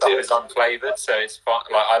Martin stuff is unflavoured, so it's fun.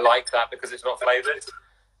 Like, I like that because it's not flavoured.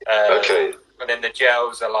 And then the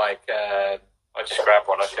gels are like, I just grab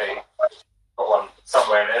one, I'll show you. Got one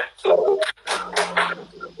somewhere in here.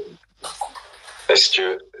 Let's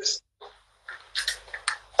do it.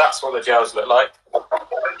 That's what the gels look like.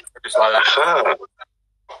 Just like that.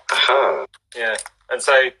 Yeah. And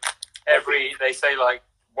so they say like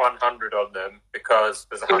 100 on them because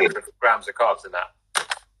there's 100 grams of carbs in that.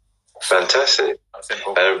 Fantastic. That's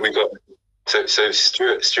simple. We got so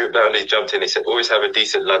Stuart Bownley jumped in. He said, always have a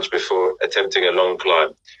decent lunch before attempting a long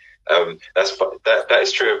climb. That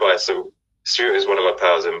is true advice. So Stuart is one of my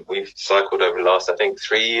pals, and we've cycled over the last, I think,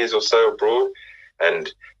 3 years or so abroad.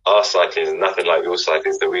 And our cycling is nothing like your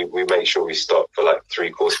cycling. So we make sure we stop for like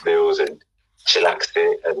 3-course meals and chillax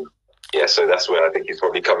it. And so that's where I think he's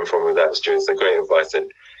probably coming from with that, Stuart. So great advice,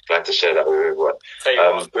 and glad to share that with everyone. Tell you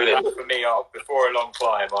what, brilliant. For me, before a long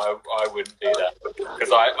climb, I wouldn't do that because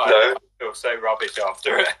I feel so rubbish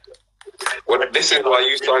after it. Well, this is why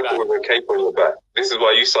you cycle with a cape on your back. This is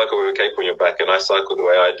why you cycle with a cape on your back, and I cycle the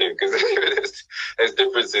way I do, because there's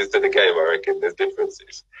differences to the game. I reckon there's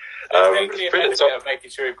differences. It's of making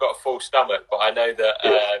sure you've got a full stomach, but I know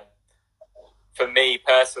that for me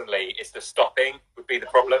personally, it's the stopping would be the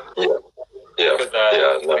problem. Because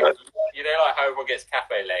you know, like how everyone gets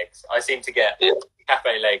cafe legs. I seem to get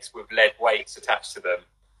cafe legs with lead weights attached to them.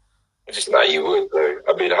 No, you would though.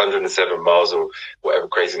 I mean, 107 miles or whatever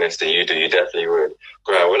craziness that you do, you definitely would.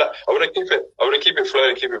 Great. Well, I want to keep it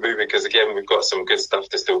flowing, keep it moving, because again, we've got some good stuff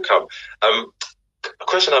to still come. A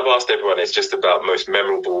question I've asked everyone is just about most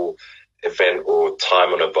memorable event or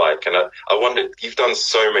time on a bike. And I wondered, you've done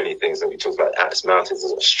so many things, and we talked about Atlas Mountains,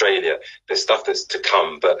 Australia, there's stuff that's to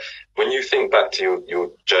come. But when you think back to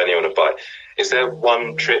your journey on a bike, is there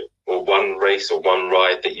one trip or one race or one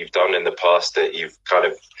ride that you've done in the past that you've kind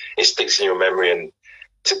of, it sticks in your memory, and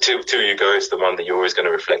till you go, it's the one that you're always going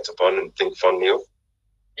to reflect upon and think fondly of?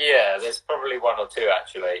 Yeah, there's probably one or two,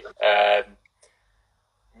 actually.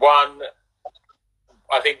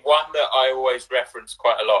 I think one that I always reference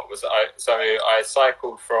quite a lot was I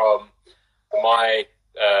cycled from my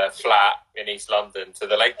flat in East London to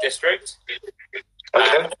the Lake District.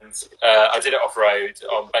 Okay. And I did it off-road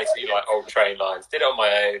on basically like old train lines. Did it on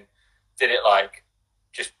my own. Did it like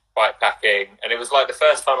just bike packing. And it was like the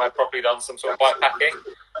first time I'd properly done some sort of bike packing.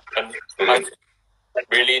 And I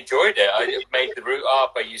really enjoyed it. I made the route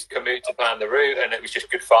up. I used Komoot to plan the route, and it was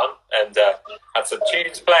just good fun. And had some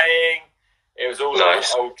tunes playing. It was all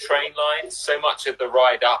nice. Like old train lines. So much of the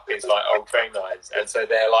ride up is like old train lines, and so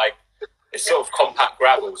they're like, it's sort of compact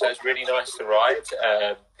gravel, so it's really nice to ride.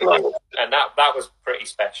 And that was pretty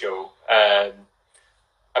special. I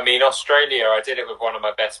mean, Australia, I did it with one of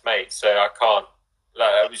my best mates, so I can't.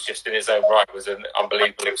 Like, it was just in its own right. It was an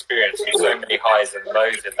unbelievable experience. There's so many highs and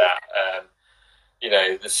lows in that. You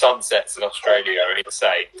know, the sunsets in Australia are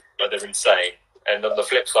insane. Like, they're insane. And on the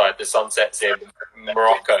flip side, the sunsets in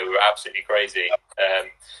Morocco were absolutely crazy.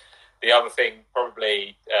 The other thing,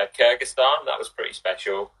 probably Kyrgyzstan, that was pretty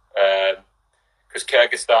special. Because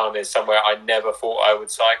Kyrgyzstan is somewhere I never thought I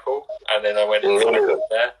would cycle. And then I went and cycled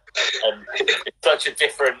there. And it's such a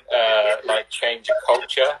different like change of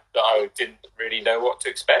culture that I didn't really know what to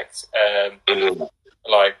expect.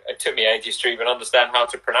 Like, it took me ages to even understand how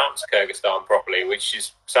to pronounce Kyrgyzstan properly,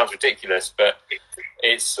 which sounds ridiculous, but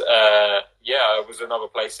it's it was another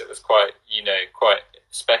place that was quite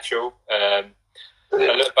special. I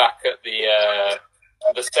look back at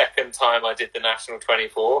the second time I did the National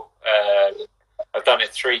 24. I've done it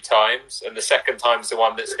 3 times, and the second time is the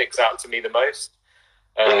one that sticks out to me the most,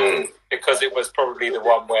 because it was probably the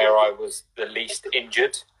one where I was the least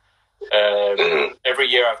injured. Every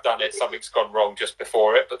year I've done it, something's gone wrong just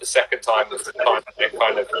before it, but the second time was the time that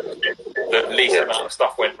kind of the least amount of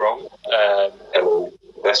stuff went wrong.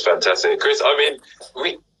 That's fantastic, Chris. I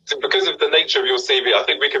mean, because of the nature of your CV, I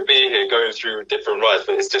think we could be here going through different rides,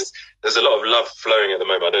 but it's just, there's a lot of love flowing at the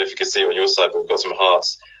moment. I don't know if you can see it on your side, but we've got some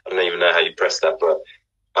hearts. I don't even know how you press that, but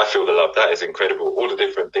I feel the love. That is incredible. All the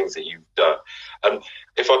different things that you've done.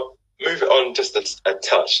 If I move it on just a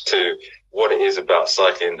touch to what it is about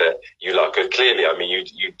cycling that you like, because clearly, I mean,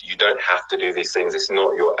 you don't have to do these things. It's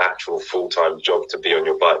not your actual full-time job to be on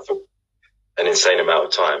your bike for an insane amount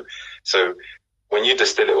of time. So when you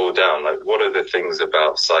distill it all down, like, what are the things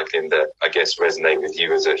about cycling that I guess resonate with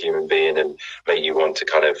you as a human being and make you want to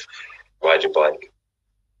kind of ride your bike?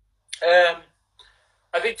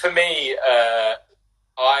 I think for me,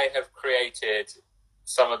 I have created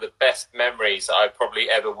some of the best memories I probably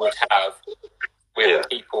ever would have with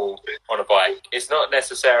people on a bike. It's not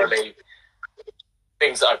necessarily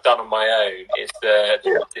things that I've done on my own. It's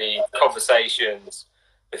the conversations,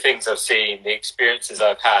 the things I've seen, the experiences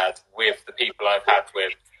I've had with the people I've had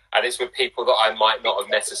with, and it's with people that I might not have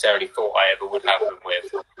necessarily thought I ever would have them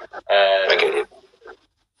with.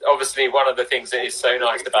 Obviously, one of the things that is so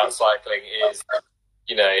nice about cycling is,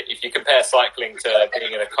 you know, if you compare cycling to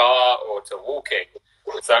being in a car or to walking,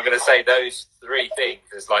 so I'm going to say those 3 things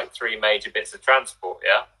as like 3 major bits of transport,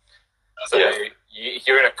 yeah? So if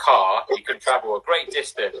you're in a car, you can travel a great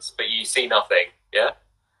distance, but you see nothing, yeah?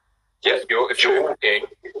 Yeah. If you're walking,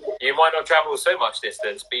 you might not travel so much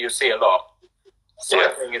distance, but you'll see a lot.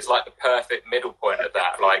 Cycling is like the perfect middle point of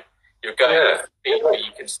that. Like, you're going at speed, but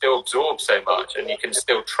you can still absorb so much, and you can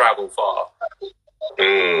still travel far.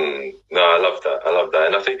 No, I love that.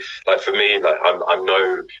 And I think, like, for me, like, I'm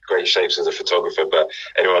no great shapes as a photographer, but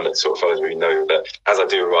anyone that sort of follows me know that as I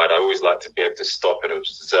do a ride, I always like to be able to stop and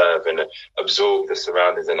observe and absorb the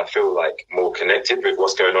surroundings, and I feel like more connected with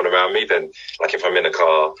what's going on around me than like if I'm in a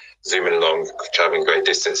car zooming along, traveling great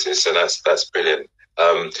distances. So that's brilliant.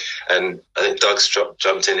 And I think Doug's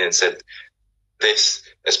jumped in and said this,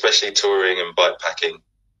 especially touring and bike packing,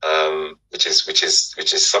 which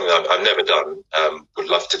is something I've never done. Would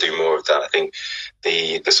love to do more of that. I think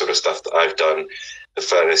the sort of stuff that I've done, the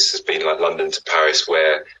furthest has been like London to Paris,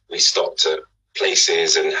 where we stopped at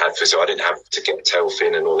places and had, so I didn't have to get tail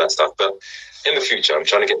fin and all that stuff. But in the future, I'm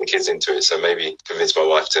trying to get the kids into it, so maybe convince my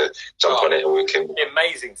wife to jump on it, and we can.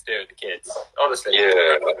 Amazing to do with the kids, honestly.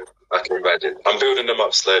 Yeah, I can imagine. I'm building them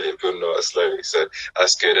up slowly, so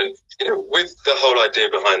that's good. And you know, with the whole idea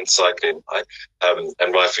behind cycling,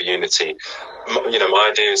 and Ride for Unity, you know, my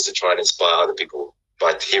idea is to try and inspire other people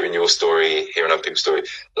by hearing your story, hearing other people's story,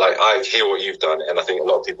 like I hear what you've done, and I think a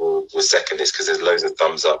lot of people will second this because there's loads of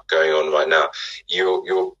thumbs up going on right now.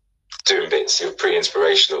 You're doing bits, you're pretty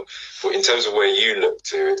inspirational. But in terms of where you look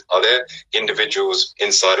to, are there individuals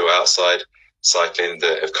inside or outside cycling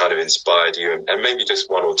that have kind of inspired you, and maybe just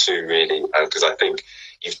one or two really? Because I think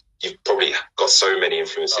you've probably got so many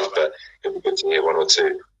influences, but it'd be good to hear one or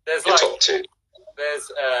two. There's your top two.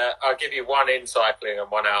 There's I'll give you one in cycling and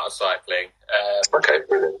one out of cycling. Okay,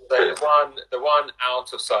 brilliant. So the one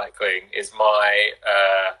out of cycling is my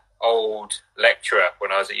old lecturer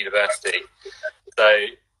when I was at university. So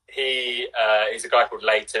he's a guy called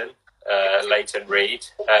Leighton Reed.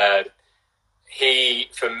 He,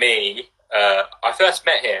 for me, I first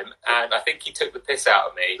met him, and I think he took the piss out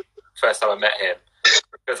of me first time I met him,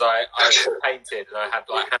 because I was painted and I had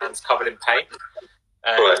like hands covered in paint.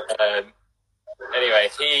 And, anyway,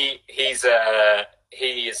 he's an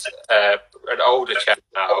older chap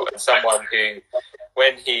now, and someone who,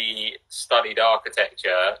 when he studied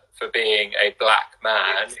architecture, for being a black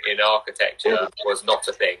man in architecture was not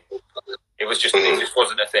a thing. It just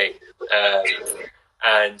wasn't a thing.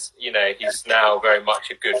 And you know, he's now very much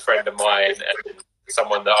a good friend of mine and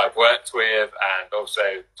someone that I've worked with, and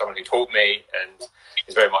also someone who taught me, and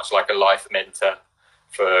he's very much like a life mentor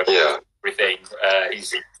for everything.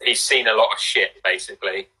 He's seen a lot of shit,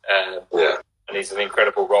 basically. And he's an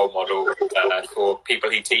incredible role model for people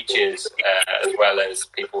he teaches, as well as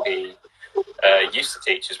people he used to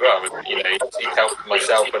teach as well. And, you know, he helped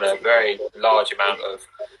myself and a very large amount of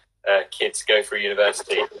kids go through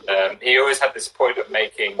university. He always had this point of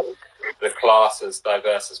making the class as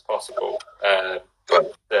diverse as possible,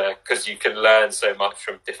 because you can learn so much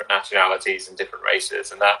from different nationalities and different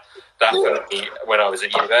races, and that for me, when I was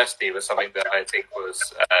at university, was something that I think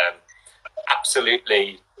was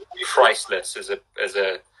absolutely priceless as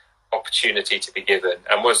a opportunity to be given,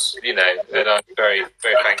 and was, you know, and I'm very,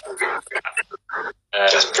 very thankful for that.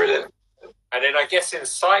 That's brilliant. And then I guess in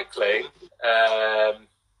cycling,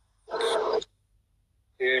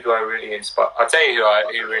 who do I really inspire? I'll tell you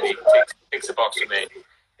who really ticks the box for me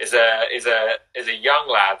is a young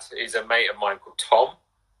lad. He's a mate of mine called Tom.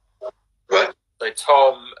 Right. So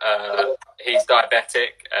Tom, he's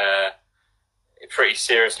diabetic, pretty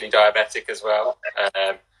seriously diabetic as well.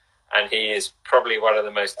 And he is probably one of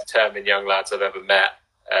the most determined young lads I've ever met.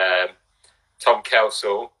 Tom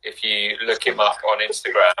Kelsall, if you look him up on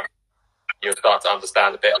Instagram, you'll start to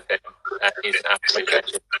understand a bit of him. He's an absolute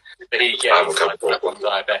legend. He's like one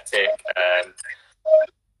diabetic.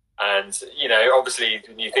 And, you know, obviously,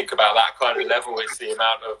 when you think about that kind of level, it's the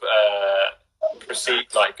amount of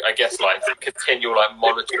continual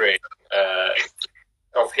monitoring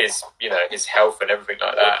of his, you know, his health and everything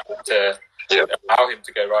like that to allow him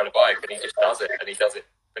to go ride a bike, and he just does it, and he does it,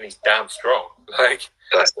 and he's damn strong. Like,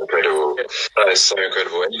 that's incredible. That is so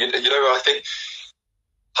incredible. And you know, I think,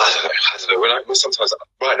 I don't know, sometimes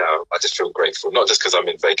right now I just feel grateful, not just because I'm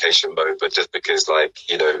in vacation mode, but just because, like,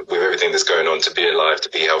 you know, with everything that's going on, to be alive, to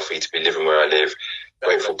be healthy, to be living where I live,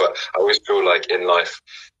 grateful. But I always feel like in life,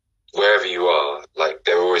 wherever you are, like,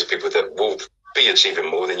 there are always people that will be achieving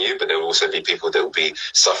more than you, but there will also be people that will be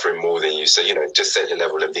suffering more than you. So, you know, just set your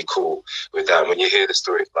level and be cool with that. And when you hear the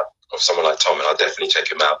story of someone like Tom, and I'll definitely check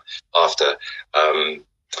him out after,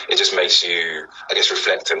 it just makes you, I guess,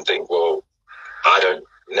 reflect and think, well, I don't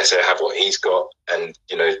necessarily have what he's got, and,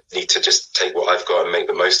 you know, need to just take what I've got and make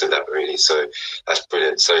the most of that, really. So that's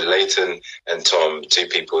brilliant. So Leighton and Tom, two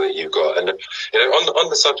people that you've got. And, you know, on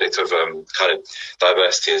the subject of kind of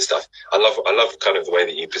diversity and stuff, I love kind of the way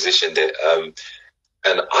that you positioned it.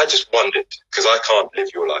 And I just wondered, because I can't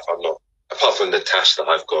live your life, I'm not, apart from the tash that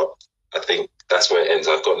I've got, I think that's where it ends.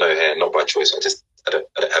 I've got no hair, not by choice. I don't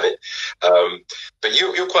have it. But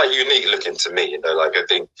you're quite unique looking to me, you know, like, I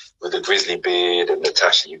think with the grizzly beard and the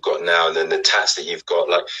tash that you've got now, and then the tats that you've got,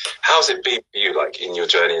 like, how's it been for you, like, in your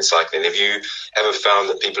journey in cycling? Have you ever found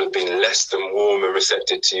that people have been less than warm and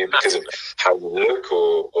receptive to you because of how you look,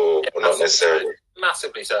 or not necessarily?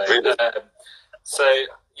 Massively so. Really? So,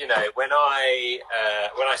 you know, when I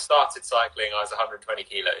started cycling, I was 120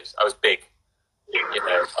 kilos. I was big. You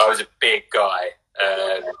know, I was a big guy.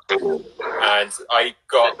 And I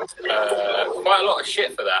got quite a lot of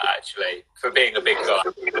shit for that, actually, for being a big guy.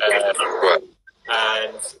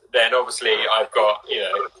 And then obviously I've got, you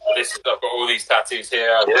know, I've got all these tattoos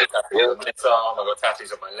here. I've got tattoos on this arm. I've got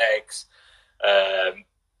tattoos on my legs.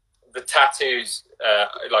 The tattoos,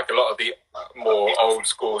 like a lot of the more old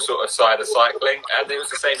school sort of side of cycling, and it was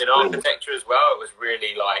the same in architecture as well. It was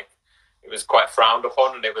really like, it was quite frowned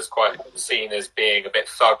upon, and it was quite seen as being a bit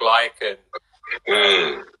thug-like, and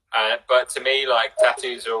But to me, like,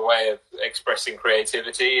 tattoos are a way of expressing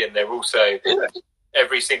creativity, and they're also,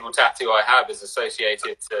 every single tattoo I have is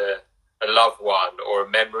associated to a loved one or a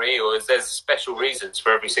memory, or there's special reasons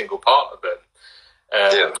for every single part of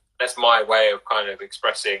them. That's my way of kind of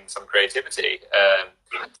expressing some creativity.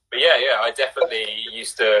 But I definitely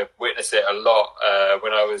used to witness it a lot.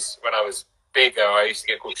 When I was bigger, I used to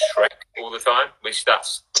get called Shrek all the time, which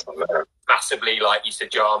that's massively, like, used to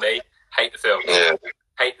jar me. Hate the films.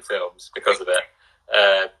 Hate the films because of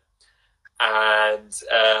it. And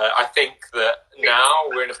I think that now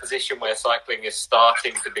we're in a position where cycling is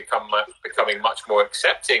starting to becoming much more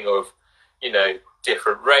accepting of, you know,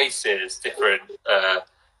 different races, different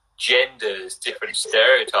genders, different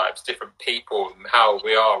stereotypes, different people, and how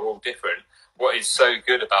we are all different. What is so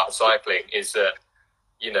good about cycling is that,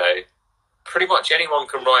 you know, pretty much anyone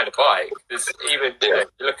can ride a bike. There's even, you know,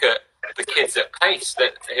 look at the kids at Pace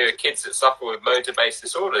who are kids that suffer with motor-based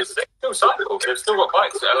disorders. They still cycle. They've still got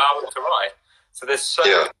bikes that allow them to ride. So there's so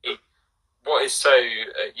many. What is so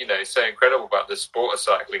so incredible about the sport of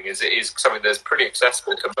cycling is it is something that's pretty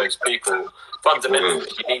accessible to most people. Fundamentally,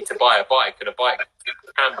 you need to buy a bike, and a bike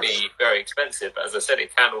can be very expensive. But as I said,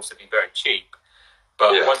 it can also be very cheap.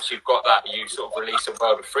 But once you've got that, you sort of release a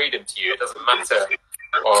world of freedom to you. It doesn't matter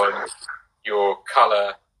on your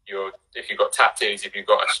colour, if you've got tattoos, if you've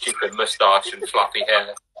got a stupid moustache and fluffy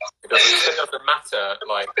hair. It doesn't matter.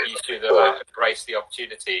 Like, you should embrace the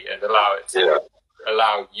opportunity and allow it to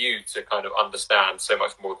allow you to kind of understand so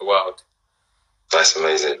much more of the world. That's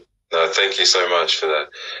amazing. No, thank you so much for that,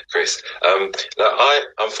 Chris.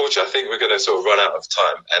 Unfortunately, I think we're going to sort of run out of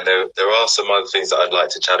time, and there are some other things that I'd like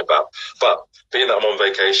to chat about. But being that I'm on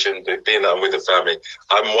vacation, being that I'm with the family,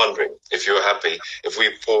 I'm wondering if you're happy if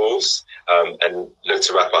we pause and look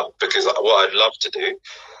to wrap up, because what I'd love to do,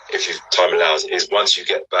 if time allows, is once you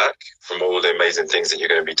get back from all the amazing things that you're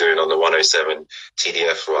going to be doing on the 107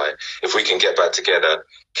 TDF ride, if we can get back together,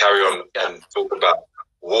 carry on and talk about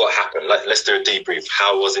what happened. Like, let's do a debrief.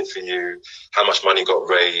 How was it for you? How much money got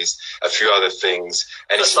raised? A few other things.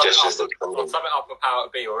 Any suggestions that come on? Sum it up of how it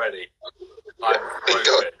would be already. I'm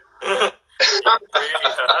broken. It really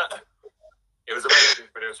hurt. It was amazing,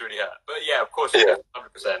 but it was really hurt. But yeah, of course, 100%.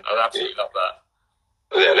 I'd absolutely love that.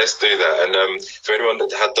 Yeah, let's do that. And for anyone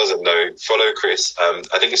that doesn't know, follow Chris.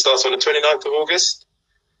 I think it starts on the 29th of August.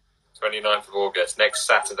 29th of August, next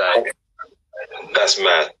Saturday. That's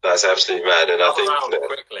mad. That's absolutely mad. And I think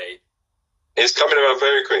quickly. It's coming around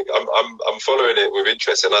very quick. I'm following it with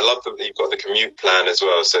interest, and I love that you've got the commute plan as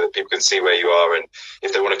well, so that people can see where you are, and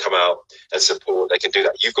if they want to come out and support, they can do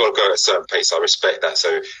that. You've got to go at a certain pace. I respect that,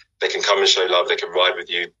 so they can come and show love. They can ride with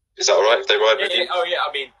you. Is that all right if they ride with you? Oh yeah.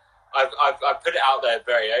 I mean, I've put it out there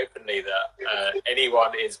very openly that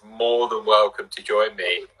anyone is more than welcome to join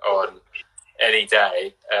me on any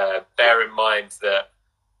day. Bear in mind that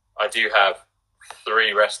I do have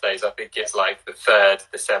 3 rest days. I think it's like the 3rd,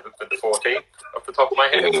 the 7th, and the 14th off the top of my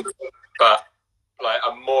head. But like,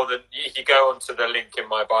 I'm more than. If you go onto the link in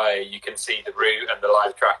my bio, you can see the route and the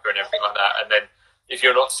live tracker and everything like that. And then if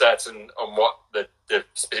you're not certain on what the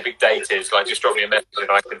specific date is, like, just drop me a message and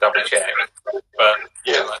I can double check. But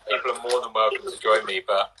like, people are more than welcome to join me.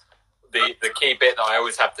 But the key bit that I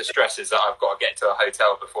always have to stress is that I've got to get to a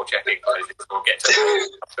hotel before check-in closes, or get to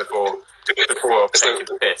before taking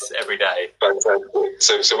the piss every day.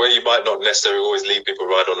 Fantastic. So where you might not necessarily always leave people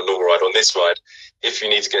ride on a normal ride, on this ride, if you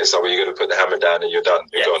need to get somewhere, you're going to put the hammer down and you're done.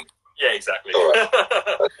 You're gone. Yeah, exactly. All right.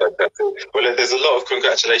 That's fantastic. Well, there's a lot of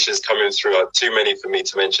congratulations coming through. Too many for me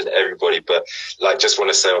to mention everybody, but just want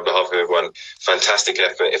to say on behalf of everyone, fantastic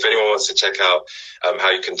effort. If anyone wants to check out how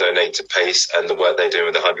you can donate to Pace and the work they're doing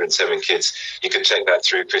with the 107 kids, you can check that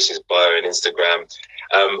through Chris's bio and Instagram.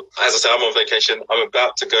 As I say, I'm on vacation. I'm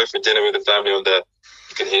about to go for dinner with the family you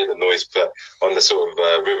can hear the noise, but on the sort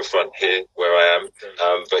of riverfront here where I am.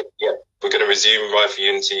 But yeah, we're going to resume Ride for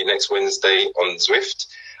Unity next Wednesday on Zwift.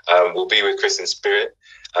 We'll be with Chris in spirit,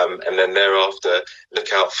 and then thereafter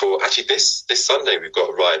look out for, actually this Sunday we've got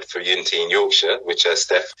a Ride for Unity in Yorkshire, which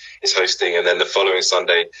Steph is hosting, and then the following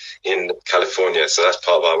Sunday in California. So that's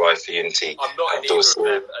part of our Ride for Unity. I'm not in either of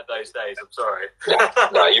them at those days, I'm sorry.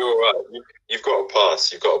 No, you're all right. You've got to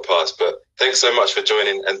pass. But thanks so much for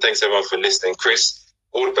joining, and thanks everyone for listening. Chris,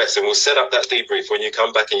 all the best, and we'll set up that debrief when you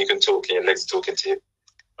come back and you can talk and your legs are talking to you.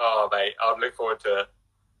 Oh, mate, I'll look forward to it.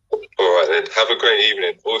 All right, then. Have a great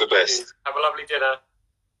evening. All the best. Cheers. Have a lovely dinner.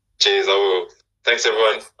 Cheers, I will. Thanks,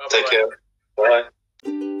 everyone. Bye-bye. Take care.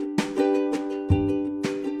 Bye.